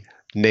really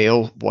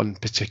nail one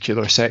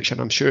particular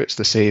section. I'm sure it's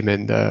the same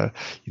in the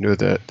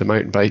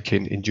mountain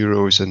biking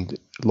enduros and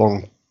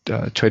long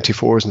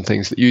 24s and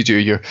things that you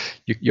do.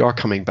 You are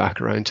coming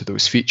back around to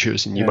those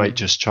features, and you might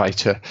just try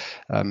to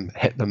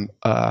hit them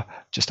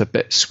just a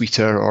bit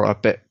sweeter or a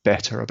bit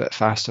better, a bit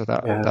faster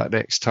that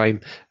next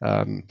time.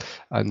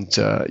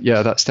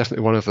 That's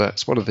definitely one of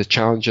the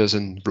challenges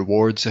and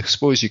rewards, I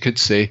suppose you could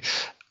say.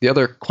 The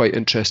other quite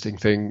interesting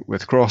thing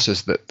with cross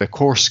is that the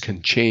course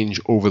can change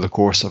over the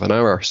course of an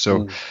hour.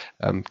 So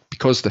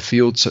because the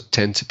fields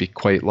tend to be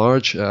quite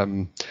large,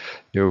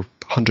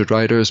 100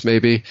 riders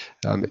maybe,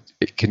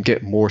 it can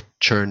get more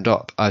churned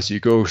up as you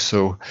go.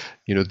 So,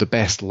 the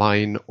best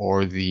line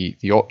or the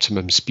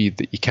optimum speed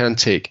that you can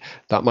take,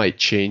 that might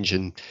change,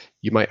 and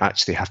you might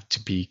actually have to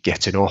be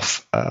getting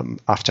off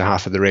after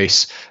half of the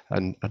race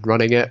and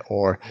running it,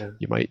 or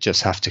you might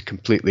just have to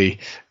completely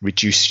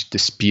reduce the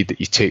speed that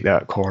you take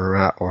that corner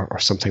at, or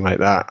something like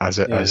that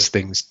as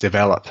things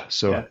develop.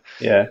 So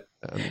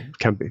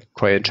can be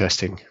quite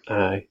interesting.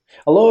 A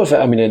lot of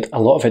it, a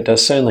lot of it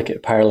does sound like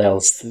it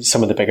parallels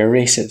some of the bigger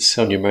races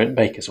on your mountain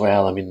bike as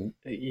well. I mean,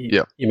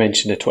 you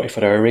mentioned the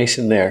 24-hour race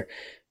in there,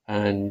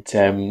 and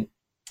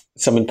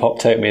someone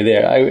popped out at me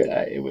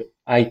there.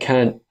 I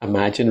can't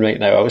imagine right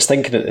now. I was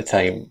thinking at the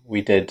time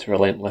we did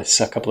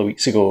Relentless a couple of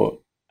weeks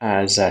ago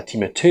as a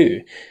team of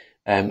two.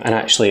 And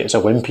actually, it's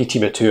a wimpy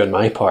team of two on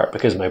my part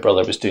because my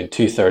brother was doing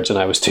 2/3 and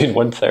I was doing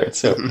 1/3.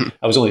 So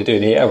I was only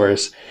doing 8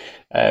 hours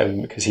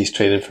because he's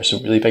training for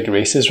some really big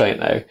races right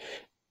now.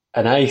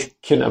 And I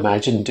couldn't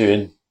imagine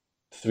doing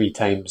 3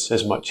 times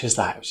as much as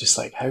that. It was just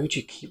like, how would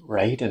you keep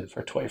riding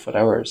for 24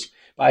 hours?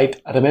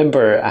 But I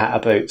remember at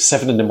about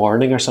 7 in the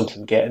morning or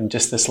something getting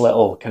just this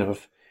little kind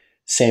of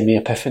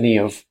semi-epiphany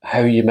of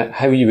how you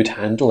would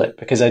handle it,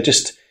 because I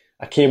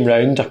came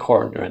round a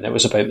corner and it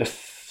was about the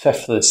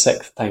 5th or the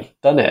 6th time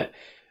I'd done it,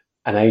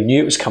 and I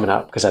knew it was coming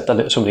up because I'd done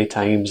it so many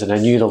times, and I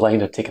knew the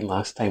line I'd taken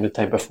last time and the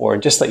time before,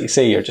 and just like you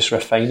say, you're just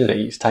refining it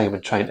each time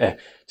and trying to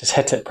just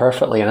hit it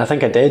perfectly. And I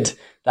think I did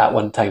that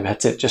one time,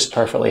 hit it just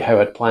perfectly how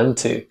I'd planned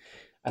to,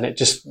 and it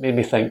just made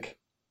me think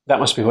that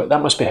must be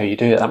how you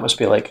do it. That must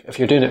be like, if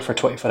you're doing it for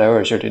 24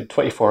 hours, you're doing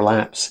 24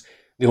 laps.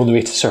 The only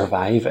way to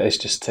survive it is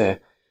just to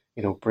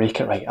break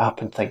it right up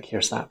and think,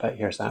 here's that bit,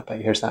 here's that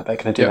bit, here's that bit.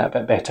 Can I do that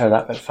bit better,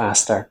 that bit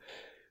faster?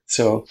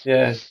 So,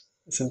 yeah,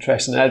 it's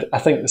interesting. I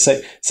think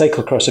the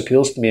cyclocross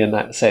appeals to me in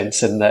that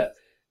sense, in that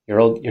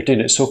you're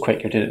doing it so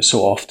quick, you're doing it so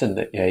often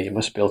that, you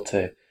must be able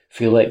to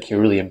feel like you're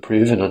really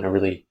improving on a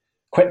really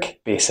quick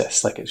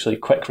basis, like it's really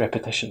quick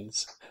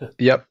repetitions.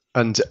 Yep.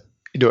 And,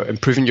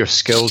 improving your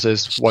skills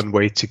is one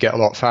way to get a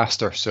lot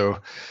faster. So,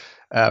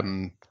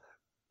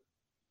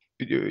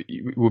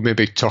 we'll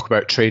maybe talk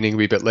about training a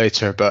wee bit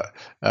later, but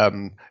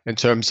in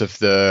terms of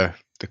the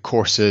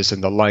courses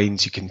and the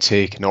lines you can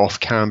take, and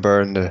off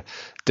camber and the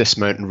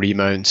dismount and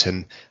remount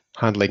and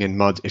handling in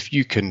mud, if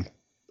you're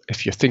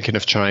thinking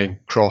of trying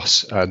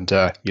cross and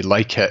you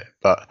like it,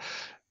 but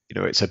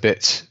it's a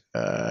bit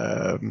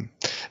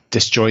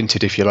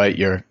disjointed, if you like,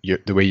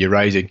 the way you're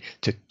riding,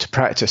 to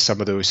practice some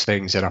of those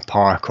things in a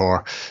park,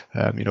 or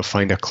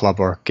find a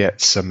club or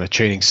get some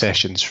training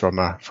sessions from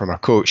a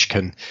coach,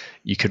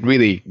 you can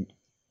really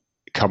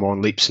come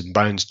on leaps and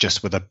bounds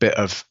just with a bit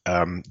of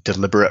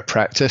deliberate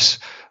practice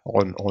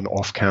on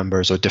off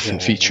cambers or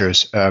different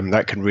features. That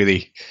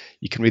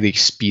you can really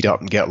speed up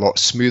and get a lot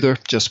smoother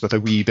just with a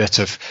wee bit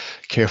of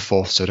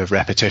careful sort of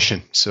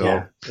repetition.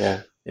 So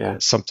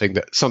something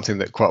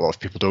that quite a lot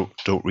of people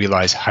don't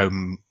realize how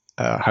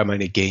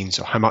many gains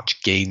or how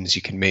much gains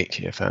you can make,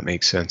 if that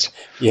makes sense.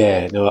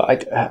 Yeah, no,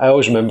 I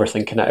always remember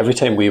thinking that every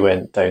time we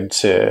went down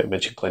to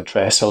Midget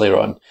Glentress earlier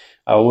on,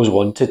 I always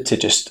wanted to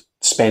just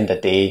spend a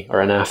day or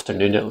an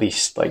afternoon at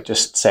least, like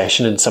just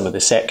sessioning some of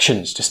the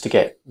sections just to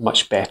get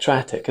much better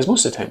at it. Because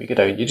most of the time you go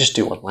down, you just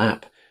do one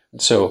lap.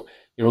 And so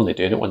you're only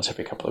doing it once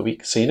every couple of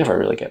weeks. So you never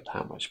really get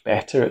that much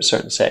better at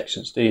certain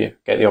sections, do you?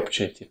 Get the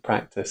opportunity to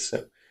practice.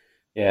 So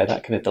yeah,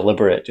 that kind of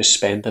deliberate, just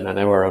spending an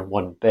hour on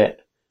one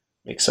bit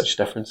makes such a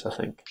difference, I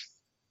think.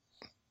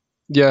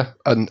 Yeah,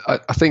 and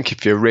I think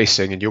if you're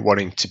racing and you're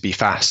wanting to be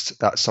fast,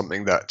 that's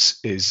something that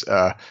is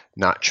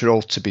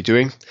natural to be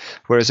doing.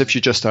 Whereas if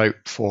you're just out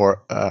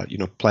for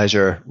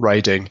pleasure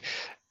riding,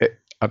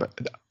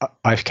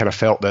 I've kind of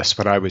felt this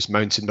when I was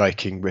mountain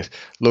biking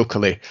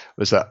locally,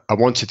 was that I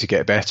wanted to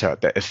get better,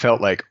 but it felt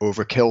like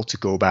overkill to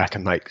go back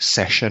and like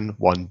session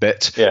one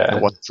bit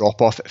and one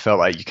drop off. It felt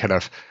like you kind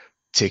of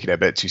taking it a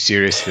bit too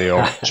seriously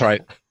or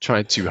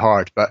trying too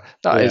hard, but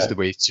that is the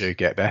way to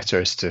get better,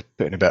 is to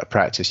put in a bit of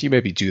practice. You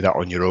maybe do that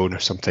on your own or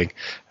something,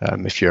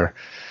 if you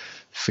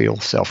feel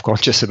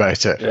self-conscious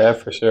about it. Yeah,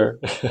 for sure.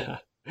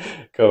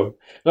 Cool.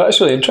 No,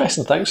 that's really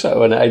interesting. Thanks for that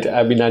one.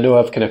 I mean, I know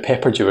I've kind of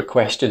peppered you with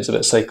questions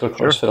about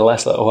cyclocross for the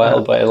last little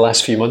while, but the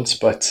last few months,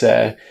 but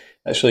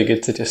that's really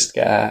good to just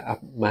get a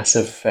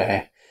massive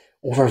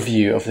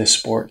overview of the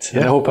sport.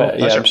 And I hope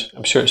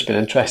I'm sure it's been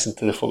interesting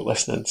to the folk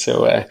listening.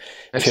 So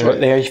if you're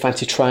out there, you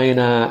fancy trying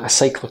a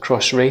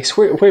cyclocross race,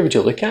 where would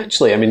you look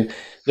actually? I mean,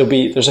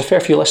 there's a fair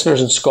few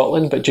listeners in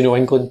Scotland, but do you know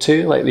England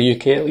too, like the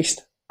UK at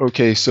least?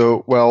 Okay,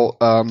 so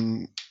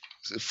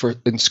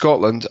in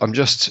Scotland, I'm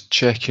just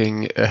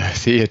checking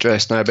the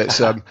address now, but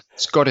it's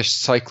Scottish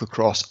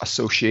Cyclocross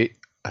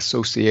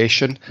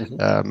Association,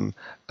 and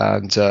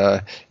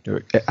I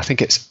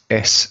think it's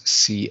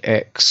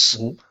scx.org.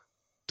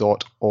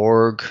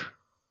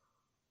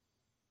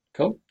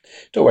 Cool.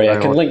 Don't worry, I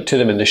can link to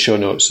them in the show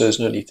notes, so there's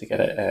no need to get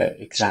it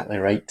exactly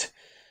right.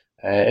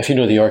 If you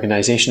know the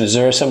organisation, is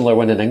there a similar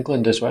one in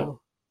England as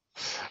well?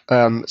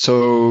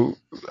 So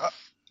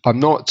I'm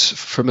not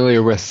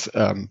familiar with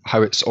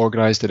how it's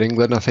organised in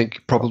England. I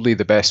think probably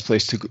the best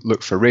place to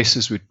look for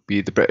races would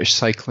be the British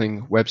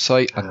Cycling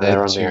website, and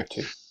then there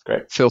too.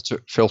 Great.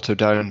 Filter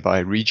down by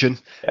region.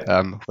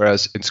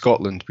 Whereas in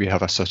Scotland, we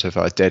have a sort of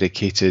a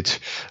dedicated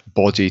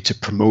body to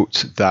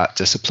promote that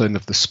discipline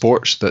of the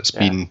sport that's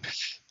been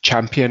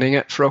championing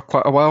it for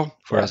quite a while.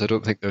 Whereas I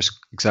don't think there's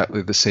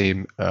exactly the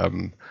same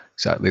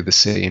exactly the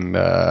same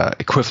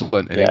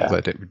equivalent in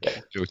England. It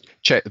would,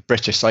 check the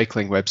British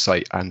cycling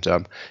website, and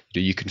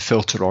you can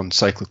filter on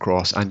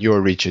cyclocross and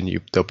your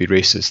region. There'll be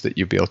races that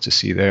you'll be able to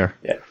see there.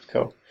 Yeah,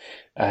 cool.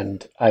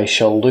 And I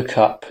shall look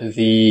up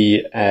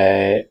the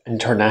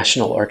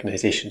international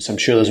organisations. I'm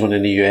sure there's one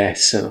in the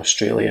US and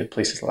Australia and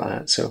places like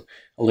that. So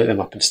I'll look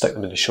them up and stick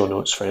them in the show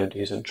notes for anybody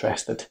who's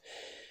interested.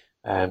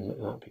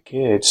 That'd be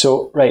good.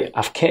 So, right,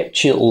 I've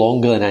kept you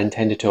longer than I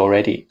intended to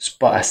already,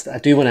 but I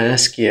do want to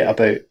ask you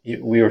about,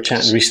 we were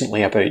chatting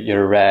recently about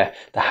your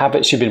the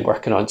habits you've been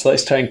working on. So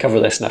let's try and cover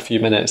this in a few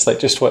minutes. Like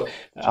just what,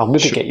 I'll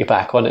maybe get you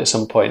back on it at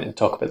some point and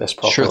talk about this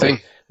properly. Sure thing.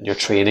 And your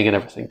training and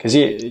everything. Because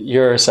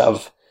you're sort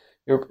of,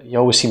 you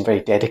always seem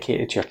very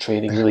dedicated to your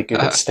training, really good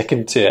at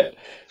sticking to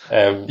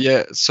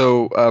it.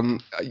 So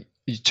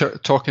you're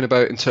talking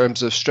about in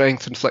terms of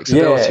strength and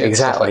flexibility. Yeah,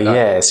 exactly. Like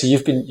yeah, so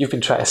you've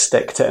been trying to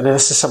stick to it, and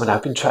this is something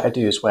I've been trying to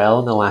do as well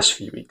in the last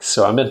few weeks.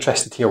 So I'm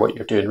interested to hear what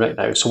you're doing right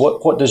now. So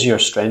what does your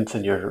strength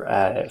and your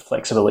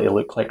flexibility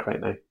look like right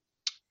now?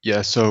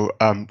 Yeah, so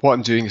what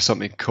I'm doing is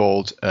something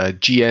called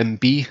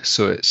GMB.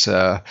 So it's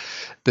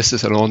this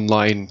is an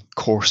online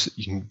course that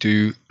you can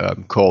do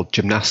called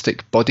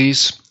Gymnastic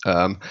Bodies,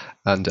 and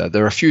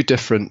there are a few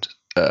different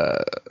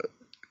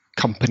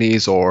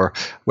companies or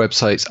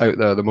websites out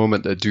there at the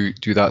moment that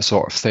do that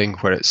sort of thing,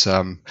 where it's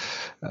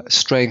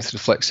strength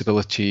and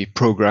flexibility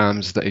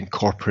programs that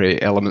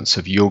incorporate elements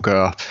of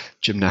yoga,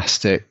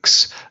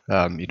 gymnastics,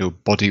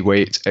 body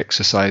weight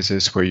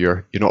exercises where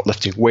you're not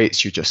lifting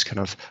weights, you're just kind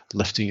of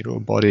lifting your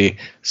own body,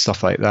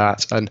 stuff like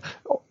that. And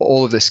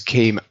all of this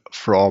came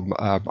from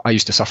I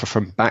used to suffer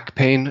from back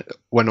pain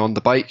when on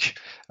the bike,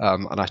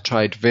 and I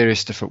tried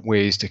various different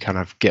ways to kind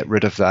of get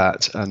rid of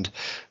that, and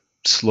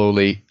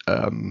slowly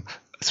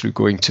through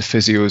going to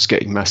physios,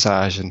 getting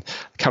massage, and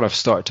kind of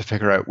started to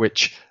figure out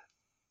which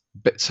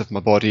bits of my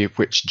body,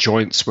 which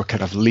joints were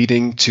kind of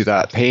leading to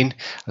that pain.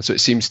 And so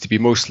it seems to be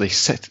mostly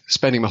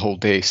spending my whole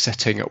day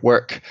sitting at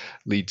work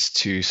leads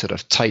to sort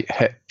of tight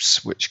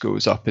hips, which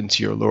goes up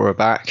into your lower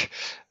back.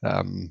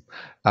 And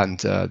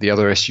the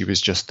other issue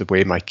was just the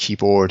way my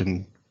keyboard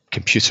and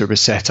computer was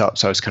set up,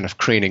 so I was kind of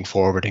craning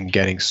forward and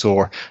getting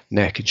sore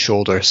neck and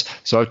shoulders.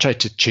 So I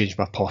tried to change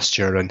my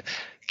posture and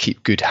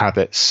keep good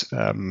habits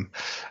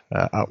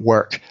at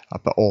work,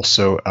 but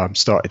also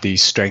started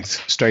these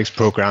strength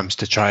programs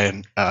to try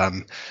and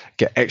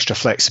get extra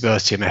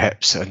flexibility in my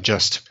hips and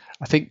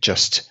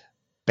just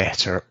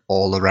better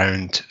all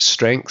around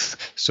strength.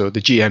 So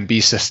the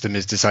GMB system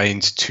is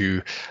designed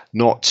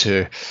not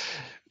to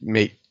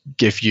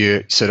give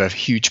you sort of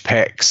huge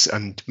pecs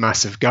and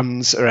massive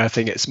guns or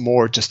anything. It's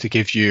more just to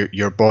give you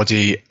your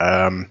body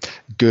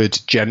good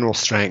general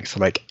strength for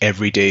like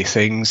everyday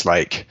things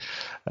like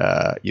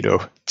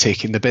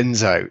taking the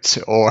bins out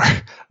or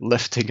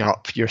lifting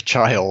up your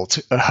child,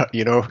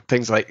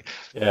 things like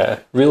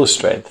real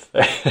strength.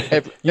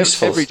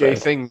 Everyday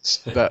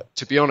things that,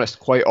 to be honest,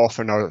 quite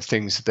often are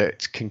things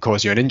that can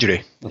cause you an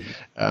injury.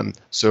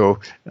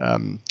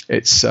 Mm-hmm.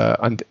 It's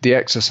and the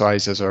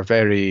exercises are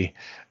very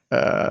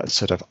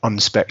sort of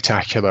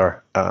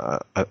unspectacular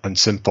and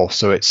simple.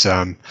 So it's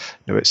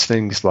it's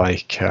things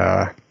like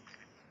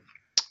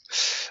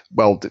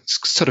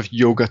it's sort of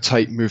yoga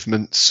type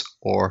movements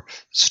or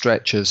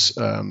stretches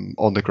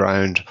on the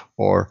ground,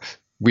 or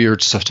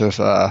weird sort of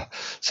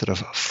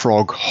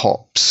frog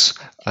hops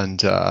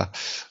and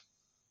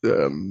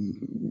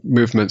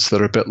movements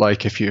that are a bit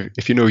like if you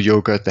know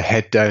yoga, the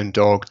head down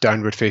dog,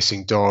 downward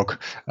facing dog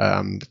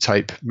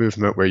type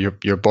movement where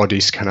your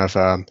body's kind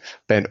of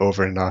bent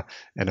over in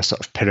a sort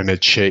of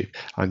pyramid shape,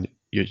 and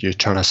you're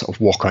trying to sort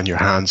of walk on your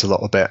hands a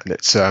little bit,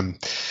 and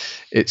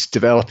it's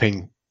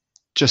developing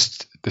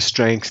just the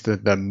strength,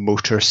 the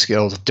motor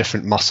skills of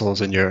different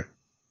muscles in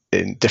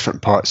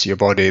different parts of your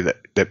body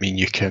that mean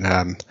you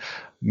can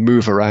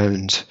move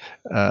around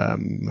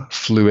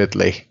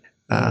fluidly,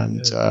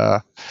 and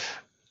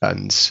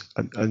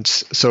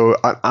so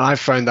I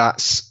found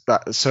that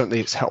certainly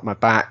it's helped my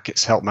back,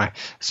 it's helped my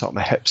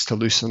hips to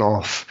loosen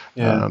off,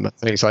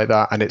 things like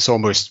that, and it's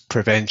almost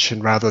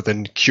prevention rather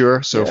than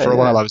cure. So for a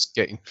while I was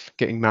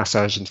getting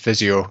massage and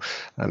physio,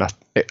 and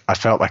I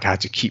felt like I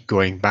had to keep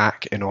going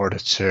back in order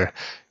to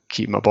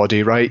keep my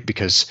body right,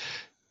 because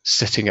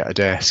sitting at a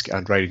desk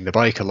and riding the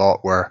bike a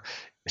lot were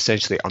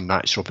essentially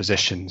unnatural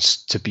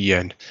positions to be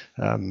in,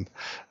 and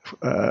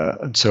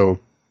so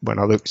when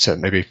I looked at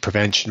maybe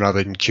prevention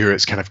rather than cure,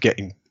 it's kind of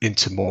getting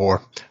into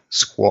more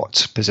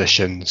squat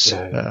positions,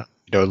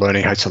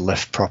 learning how to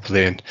lift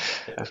properly and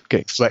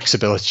getting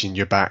flexibility in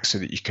your back so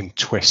that you can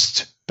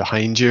twist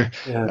behind you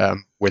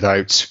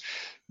without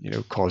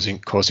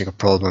causing a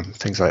problem,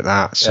 things like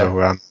that.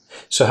 So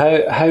so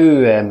how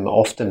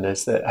often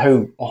is that?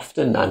 How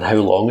often and how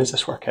long is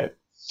this workout?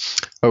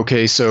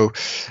 Okay, so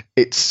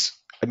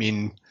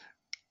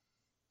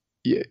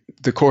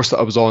the course that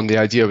I was on, the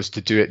idea was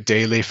to do it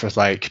daily for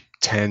like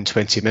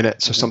 10-20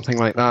 minutes or something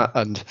like that,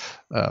 and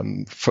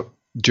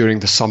during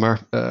the summer,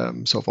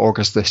 sort of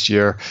August this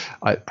year,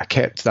 I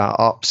kept that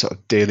up, sort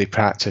of daily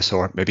practice,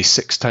 or maybe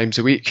 6 times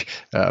a week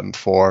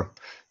for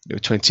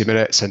 20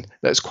 minutes, and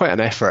that's quite an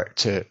effort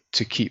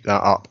to keep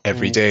that up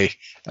every day.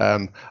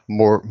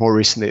 More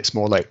recently, it's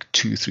more like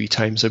 2-3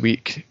 times a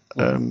week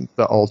that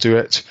I'll do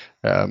it.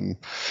 Yeah.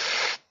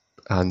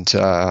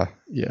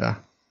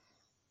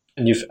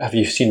 And have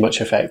you seen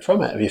much effect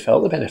from it? Have you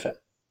felt the benefit?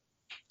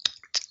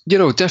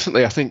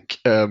 Definitely. I think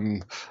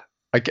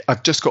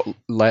I've just got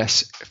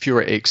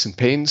fewer aches and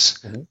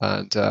pains,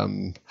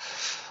 and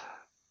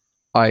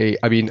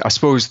I mean, I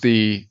suppose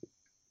the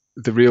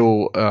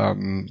real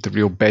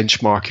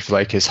benchmark, if you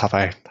like, is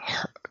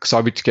because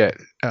I would get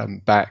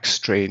back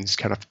strains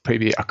kind of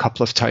maybe a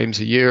couple of times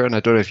a year, and I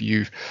don't know if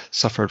you've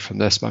suffered from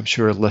this, but I'm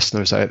sure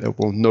listeners out there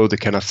will know the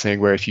kind of thing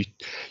where if you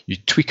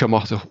tweak a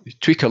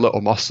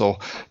little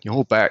muscle, your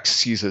whole back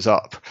seizes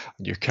up,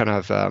 and you're kind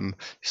of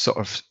sort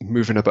of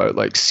moving about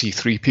like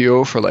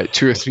C3PO for like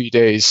 2 or 3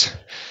 days.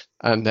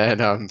 And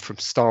then from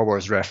Star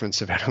Wars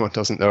reference, if anyone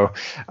doesn't know,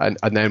 and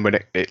then when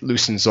it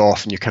loosens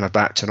off and you're kind of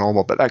back to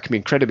normal, but that can be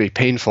incredibly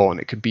painful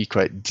and it can be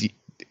quite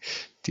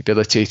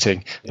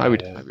debilitating. Yeah,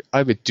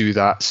 I would do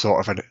that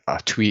sort of a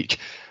tweak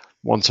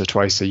once or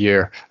twice a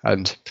year,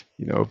 and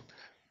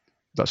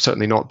I've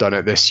certainly not done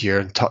it this year.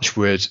 And touch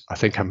wood, I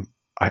think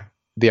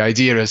the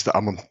idea is that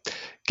I'm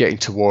getting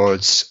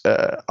towards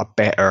a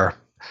better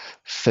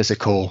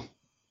physical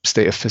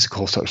state of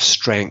physical sort of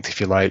strength, if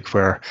you like,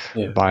 where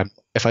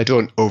if I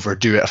don't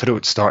overdo it, if I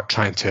don't start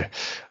trying to,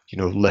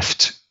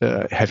 lift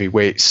heavy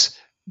weights,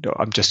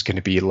 I'm just going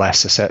to be less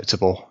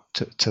susceptible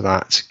to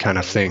that kind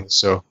of thing.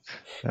 So,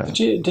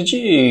 did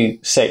you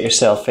set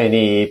yourself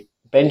any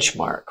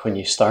benchmark when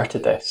you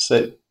started this?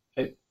 It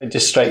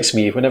just strikes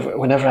me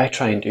whenever I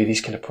try and do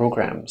these kind of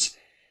programs,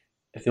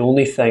 the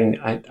only thing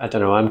I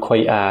don't know, I'm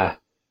quite a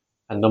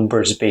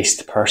numbers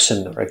based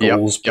person or a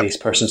goals based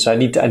person, so I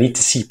need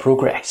to see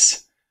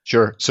progress.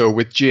 Sure. So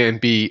with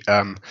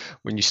GMB,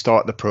 when you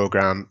start the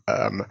program,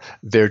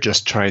 they're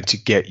just trying to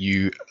get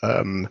you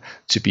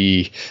to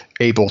be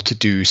able to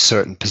do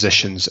certain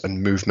positions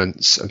and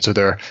movements. And so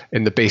they're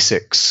in the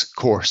basics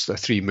course, the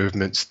 3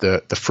 movements,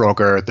 the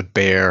Frogger, the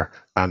bear,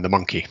 and the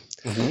monkey.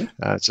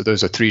 So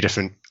those are 3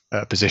 different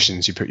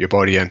positions you put your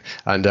body in.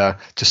 And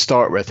to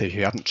start with, if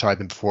you haven't tried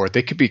them before,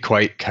 they could be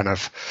quite kind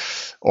of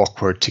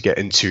awkward to get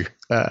into.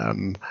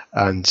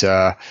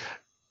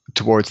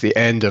 Towards the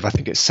end of, I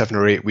think it's 7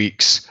 or 8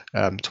 weeks,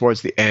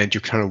 towards the end,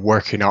 you're kind of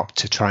working up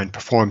to try and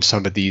perform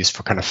some of these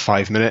for kind of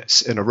 5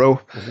 minutes in a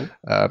row,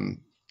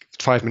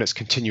 5 minutes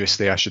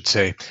continuously, I should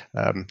say.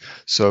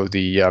 So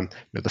the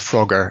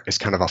Frogger is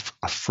kind of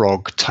a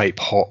frog type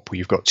hop where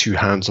you've got 2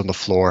 hands on the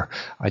floor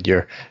and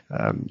your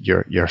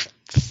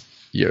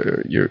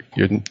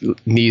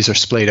knees are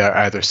splayed out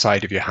either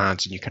side of your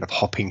hands, and you're kind of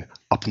hopping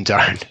up and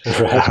down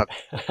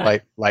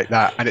like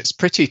that, and it's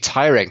pretty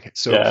tiring.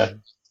 So.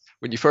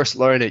 When you first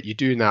learn it, you're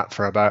doing that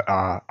for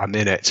about a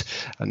minute,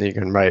 and then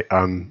you're going, right,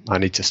 I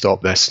need to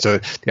stop this.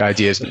 So the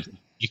idea is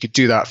you could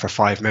do that for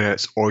 5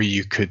 minutes, or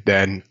you could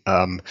then,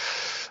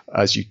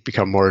 as you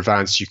become more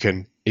advanced, you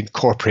can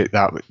incorporate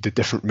that with the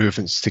different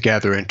movements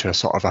together into a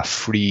sort of a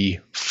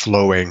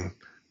free-flowing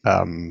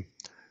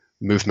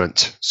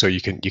movement. So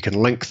you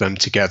can link them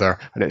together,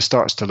 and it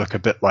starts to look a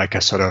bit like a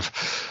sort of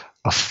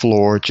a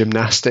floor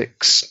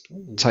gymnastics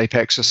type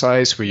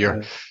exercise where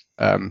you're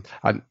and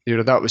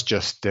that was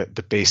just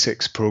the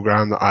basics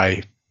program that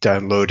I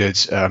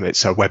downloaded.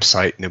 It's a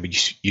website, and then when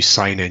you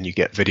sign in, you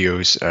get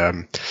videos,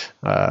 and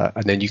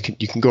then you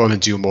can go on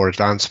and do more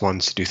advanced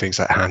ones to do things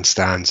like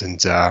handstands and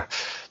the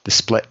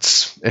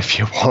splits if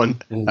you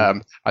want.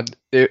 And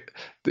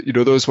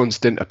those ones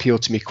didn't appeal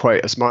to me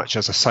quite as much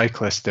as a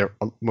cyclist. They're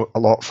a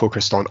lot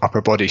focused on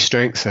upper body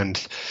strength, and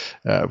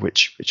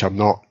which I'm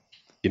not.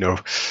 I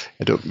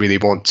don't really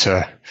want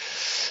to.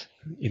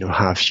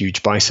 Have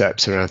huge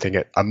biceps or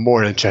anything. I'm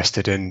more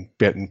interested in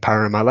getting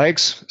power in my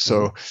legs.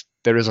 So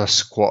there is a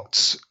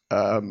squats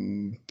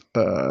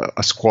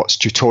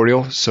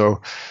tutorial.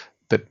 So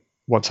that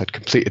once I'd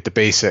completed the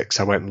basics,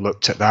 I went and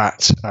looked at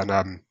that,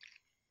 and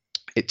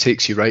it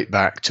takes you right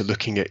back to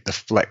looking at the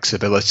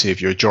flexibility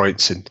of your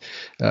joints and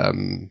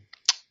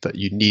that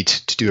you need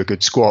to do a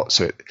good squat.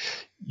 So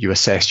you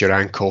assess your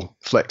ankle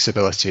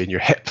flexibility and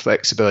your hip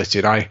flexibility,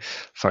 and I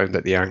found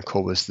that the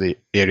ankle was the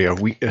area of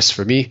weakness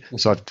for me.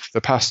 So the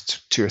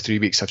past 2 or 3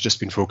 weeks, I've just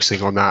been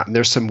focusing on that, and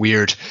there's some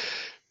weird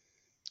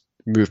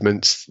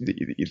movements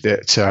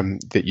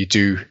that you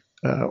do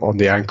on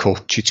the ankle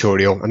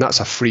tutorial, and that's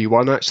a free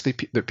one actually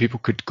that people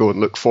could go and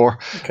look for.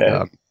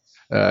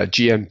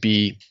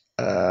 GMB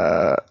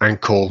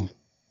ankle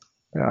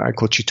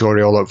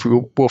tutorial.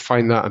 We'll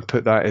find that and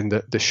put that in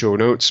the show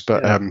notes.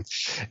 But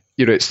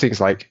it's things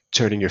like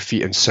turning your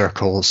feet in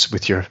circles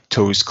with your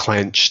toes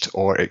clenched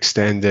or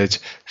extended,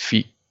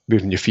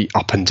 moving your feet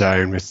up and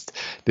down with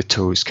the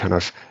toes kind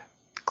of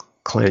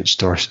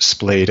clenched or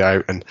splayed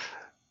out, and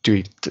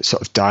doing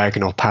sort of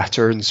diagonal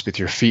patterns with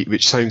your feet,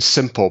 which sounds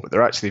simple, but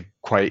they're actually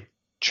quite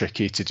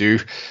tricky to do.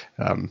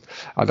 And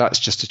that's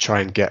just to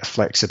try and get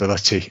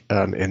flexibility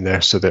in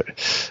there, so that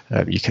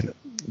you can.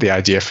 The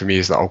idea for me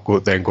is that I'll go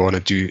on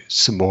and do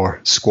some more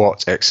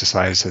squat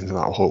exercises, and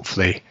that'll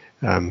hopefully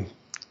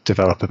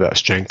develop a bit of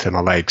strength in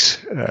my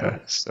legs.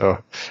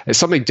 So it's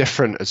something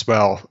different as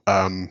well,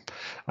 and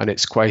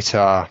it's quite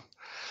a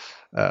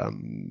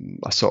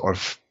sort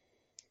of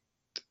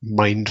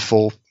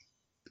mindful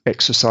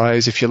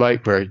exercise, if you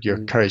like, where you're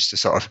encouraged to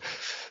sort of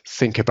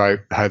think about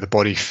how the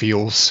body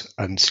feels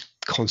and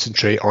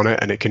concentrate on it,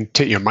 and it can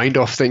take your mind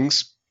off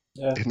things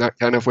in that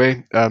kind of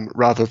way,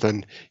 rather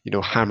than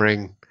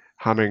hammering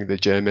the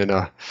gym in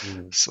a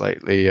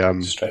slightly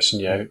stressing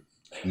you out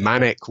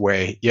manic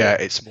way.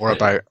 It's more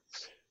about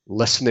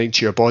listening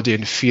to your body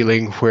and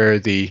feeling where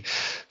the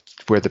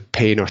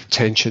pain or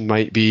tension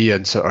might be,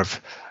 and sort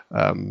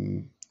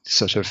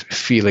of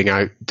feeling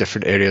out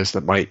different areas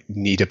that might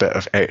need a bit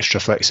of extra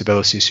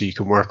flexibility so you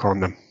can work on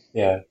them.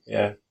 No,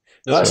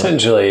 that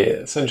sounds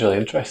really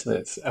interesting.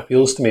 It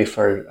appeals to me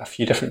for a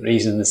few different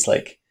reasons,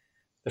 like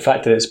the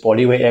fact that it's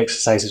bodyweight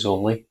exercises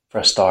only for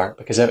a start,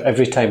 because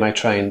every time I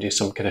try and do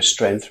some kind of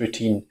strength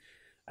routine,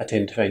 I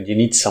tend to find you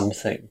need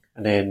something,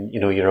 and then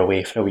you're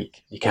away for a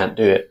week, you can't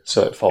do it,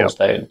 so it falls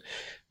down.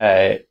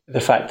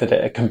 The fact that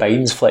it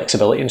combines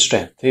flexibility and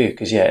strength too,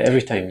 because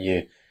every time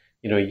you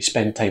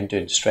spend time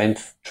doing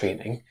strength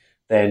training,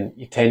 then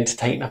you tend to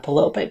tighten up a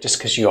little bit just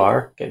because you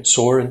are getting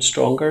sore and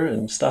stronger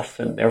and stuff,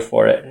 and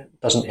therefore it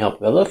doesn't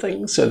help with other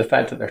things. So the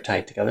fact that they're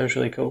tied together is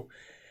really cool.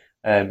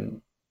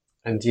 And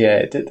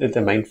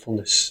the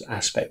mindfulness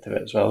aspect of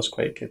it as well is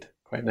quite good,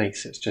 quite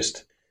nice. It's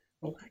just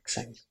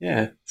relaxing.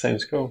 Yeah,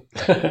 sounds cool.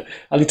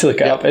 I'll need to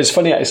look it up. It's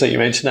funny actually you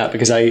mentioned that,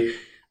 because I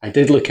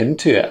did look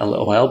into it a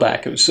little while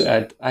back. It was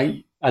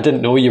I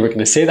didn't know you were going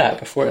to say that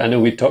before. I know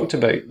we talked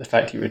about the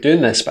fact you were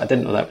doing this, but I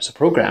didn't know that was a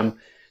program.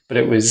 But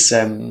it was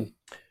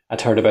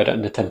I'd heard about it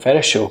on the Tim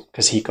Ferriss show,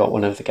 because he got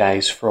one of the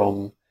guys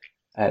from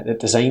that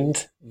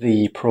designed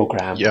the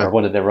program, or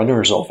one of the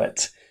runners of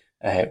it.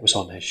 Was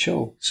on his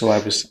show, so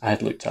I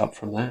had looked it up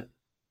from that.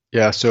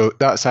 Yeah, so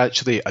that's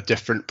actually a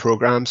different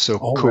program. So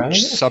Coach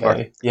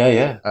Summer,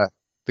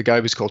 the guy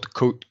was called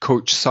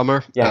Coach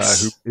Summer,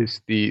 who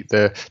is the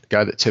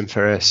guy that Tim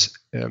Ferriss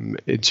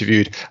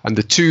interviewed, and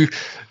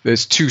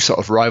there's two sort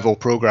of rival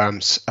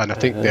programs, and I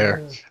think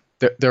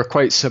they're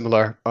quite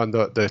similar. On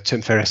the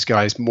Tim Ferriss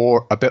guy is a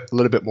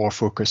little bit more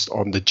focused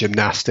on the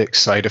gymnastics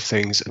side of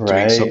things, and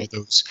doing some of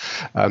those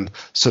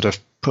sort of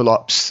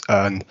pull-ups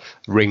and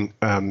ring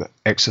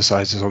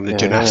exercises on the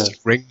gymnastic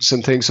rings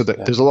and things. So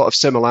there's a lot of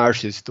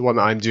similarities. The one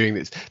that I'm doing,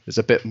 there's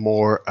a bit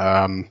more,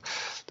 there's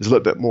a little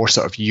bit more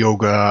sort of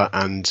yoga,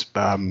 and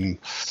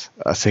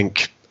I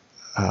think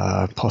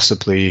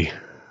possibly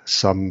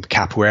some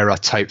capoeira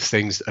type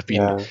things that have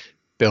been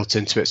built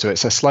into it. So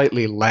it's a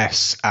slightly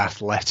less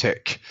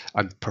athletic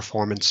and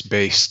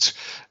performance-based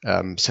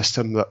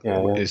system that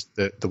is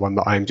the one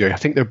that I'm doing. I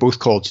think they're both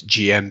called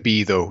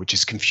GMB though, which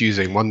is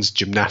confusing. One's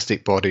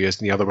gymnastic bodies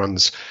and the other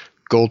one's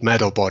gold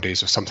medal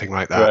bodies or something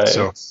like that. Right.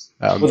 So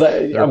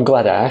I'm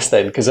glad I asked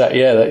then, because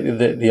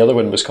the other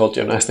one was called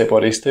gymnastic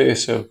bodies too.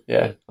 So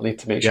I'll need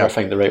to make sure I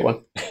find the right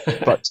one.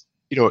 But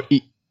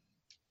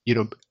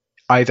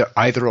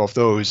either of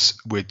those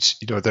would,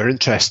 they're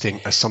interesting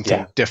as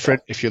something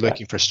different if you're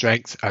looking for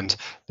strength, and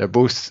they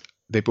both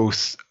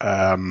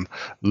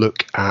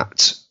look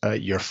at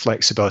your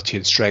flexibility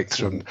and strength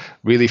from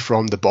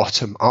the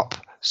bottom up.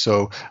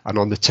 So, and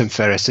on the Tim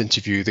Ferriss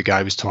interview, the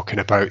guy was talking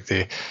about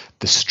the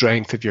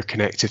strength of your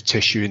connective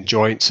tissue and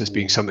joints as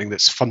being something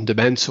that's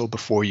fundamental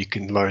before you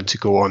can learn to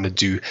go on and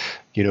do,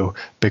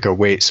 bigger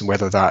weights, and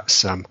whether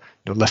that's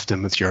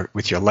lifting with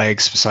your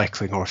legs for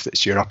cycling, or if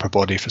it's your upper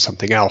body for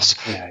something else.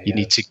 You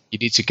need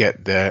to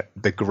get the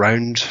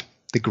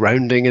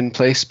grounding in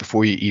place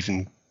before you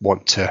even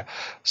want to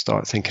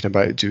start thinking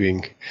about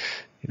doing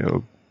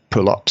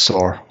pull-ups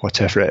or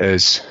whatever it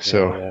is.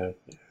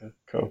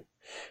 Cool.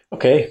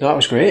 Okay, no, that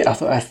was great.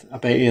 I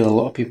bet you a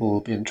lot of people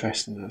will be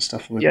interested in that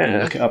stuff. We'll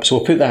look it up. So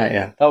we'll put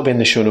that, that'll be in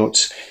the show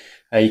notes.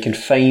 You can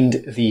find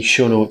the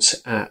show notes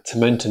at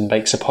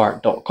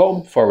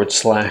mountainbikesapart.com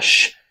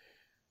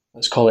 /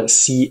 let's call it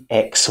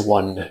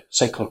CX1,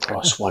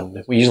 Cyclocross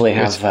 1. We usually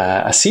have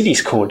a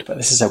series code, but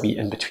this is a wee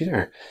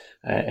in-betweener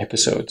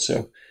episode.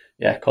 So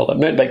call it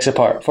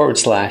mountainbikesapart /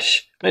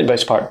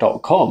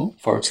 mountainbikesapart.com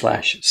 /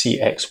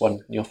 CX1.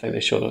 And you'll find the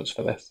show notes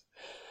for this.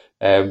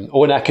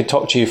 Owen, I could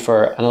talk to you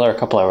for another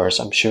couple hours,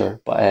 I'm sure,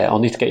 but I'll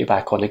need to get you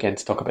back on again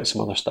to talk about some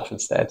other stuff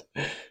instead,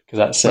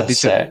 because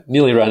that's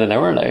nearly around an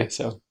hour now.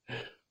 So,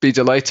 be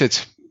delighted.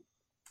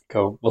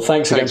 Cool. Well,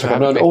 thanks again for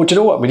coming on. Oh, do you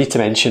know what? We need to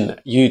mention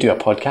you do a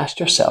podcast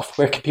yourself.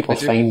 Where can people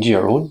find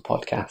your own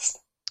podcast?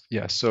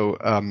 Yeah, so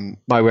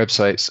my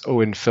website's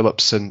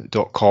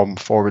owenphilipson.com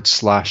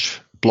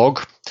 /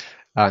 blog,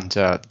 and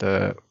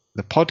the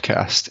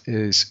podcast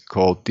is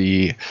called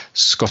the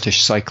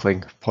Scottish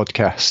Cycling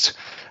Podcast.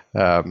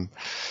 So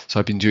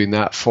I've been doing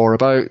that for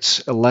about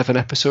 11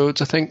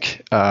 episodes, I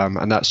think,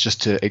 and that's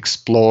just to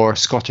explore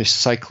Scottish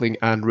cycling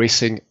and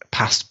racing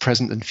past,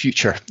 present and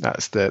future.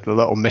 That's the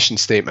little mission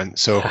statement.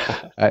 So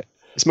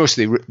It's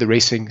mostly the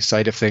racing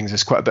side of things.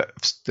 There's quite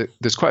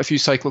a few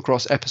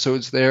cyclocross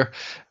episodes there.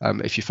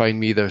 If you find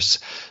me, there's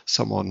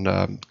some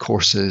on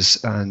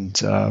courses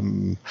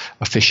and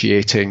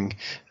officiating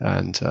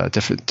and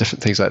different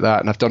things like that.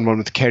 And I've done one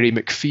with Kerry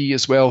McPhee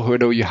as well, who I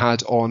know you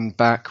had on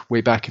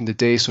way back in the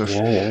day. So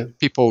if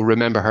people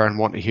remember her and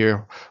want to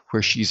hear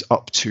where she's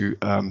up to,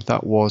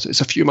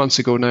 it's a few months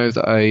ago now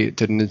that I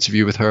did an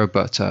interview with her,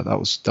 but that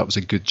was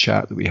a good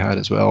chat that we had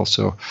as well.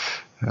 So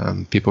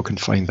people can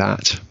find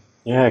that.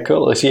 Yeah,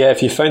 cool. So,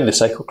 if you found the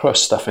cyclocross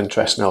stuff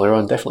interesting earlier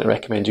on, definitely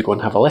recommend you go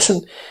and have a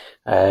listen.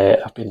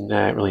 I've been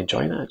really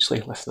enjoying it,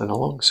 actually, listening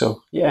along.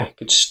 So, yeah,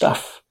 good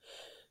stuff.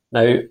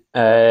 Now,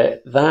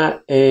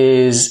 that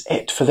is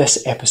it for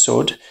this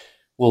episode.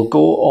 We'll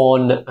go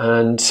on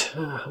and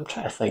I'm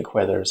trying to think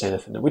whether there's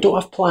anything. We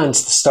don't have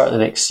plans to start the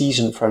next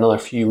season for another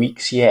few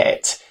weeks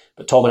yet,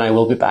 but Tom and I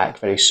will be back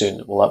very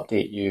soon. We'll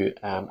update you.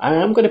 I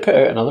am going to put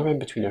out another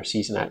in-betweener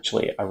season,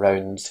 actually,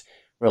 around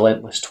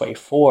Relentless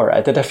 24. I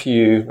did a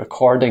few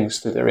recordings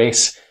through the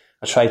race.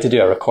 I tried to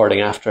do a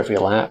recording after every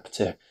lap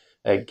to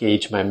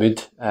gauge my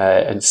mood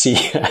and see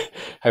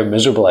how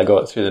miserable I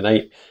got through the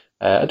night.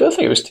 I don't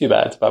think it was too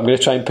bad, but I'm going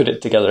to try and put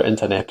it together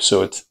into an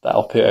episode that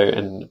I'll put out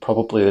in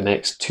probably the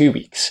next 2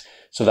 weeks.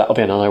 So that'll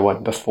be another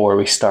one before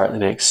we start the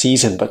next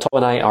season. But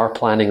Tom and I are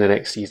planning the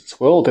next season, so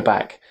we'll be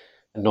back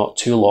in not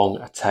too long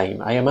a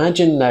time. I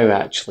imagine now,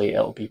 actually,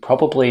 it'll be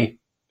probably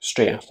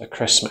straight after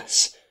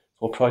Christmas.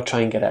 We'll probably try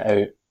and get it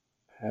out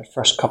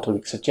first couple of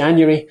weeks of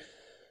January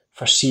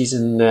for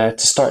season to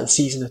start the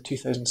season of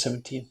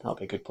 2017. That'll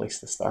be a good place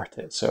to start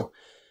it. So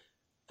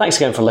thanks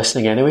again for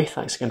listening anyway.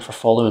 Thanks again for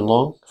following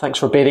along. Thanks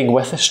for bearing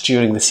with us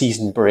during the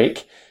season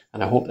break.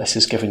 And I hope this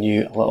has given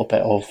you a little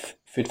bit of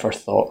food for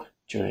thought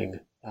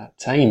during that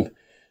time.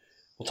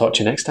 We'll talk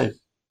to you next time.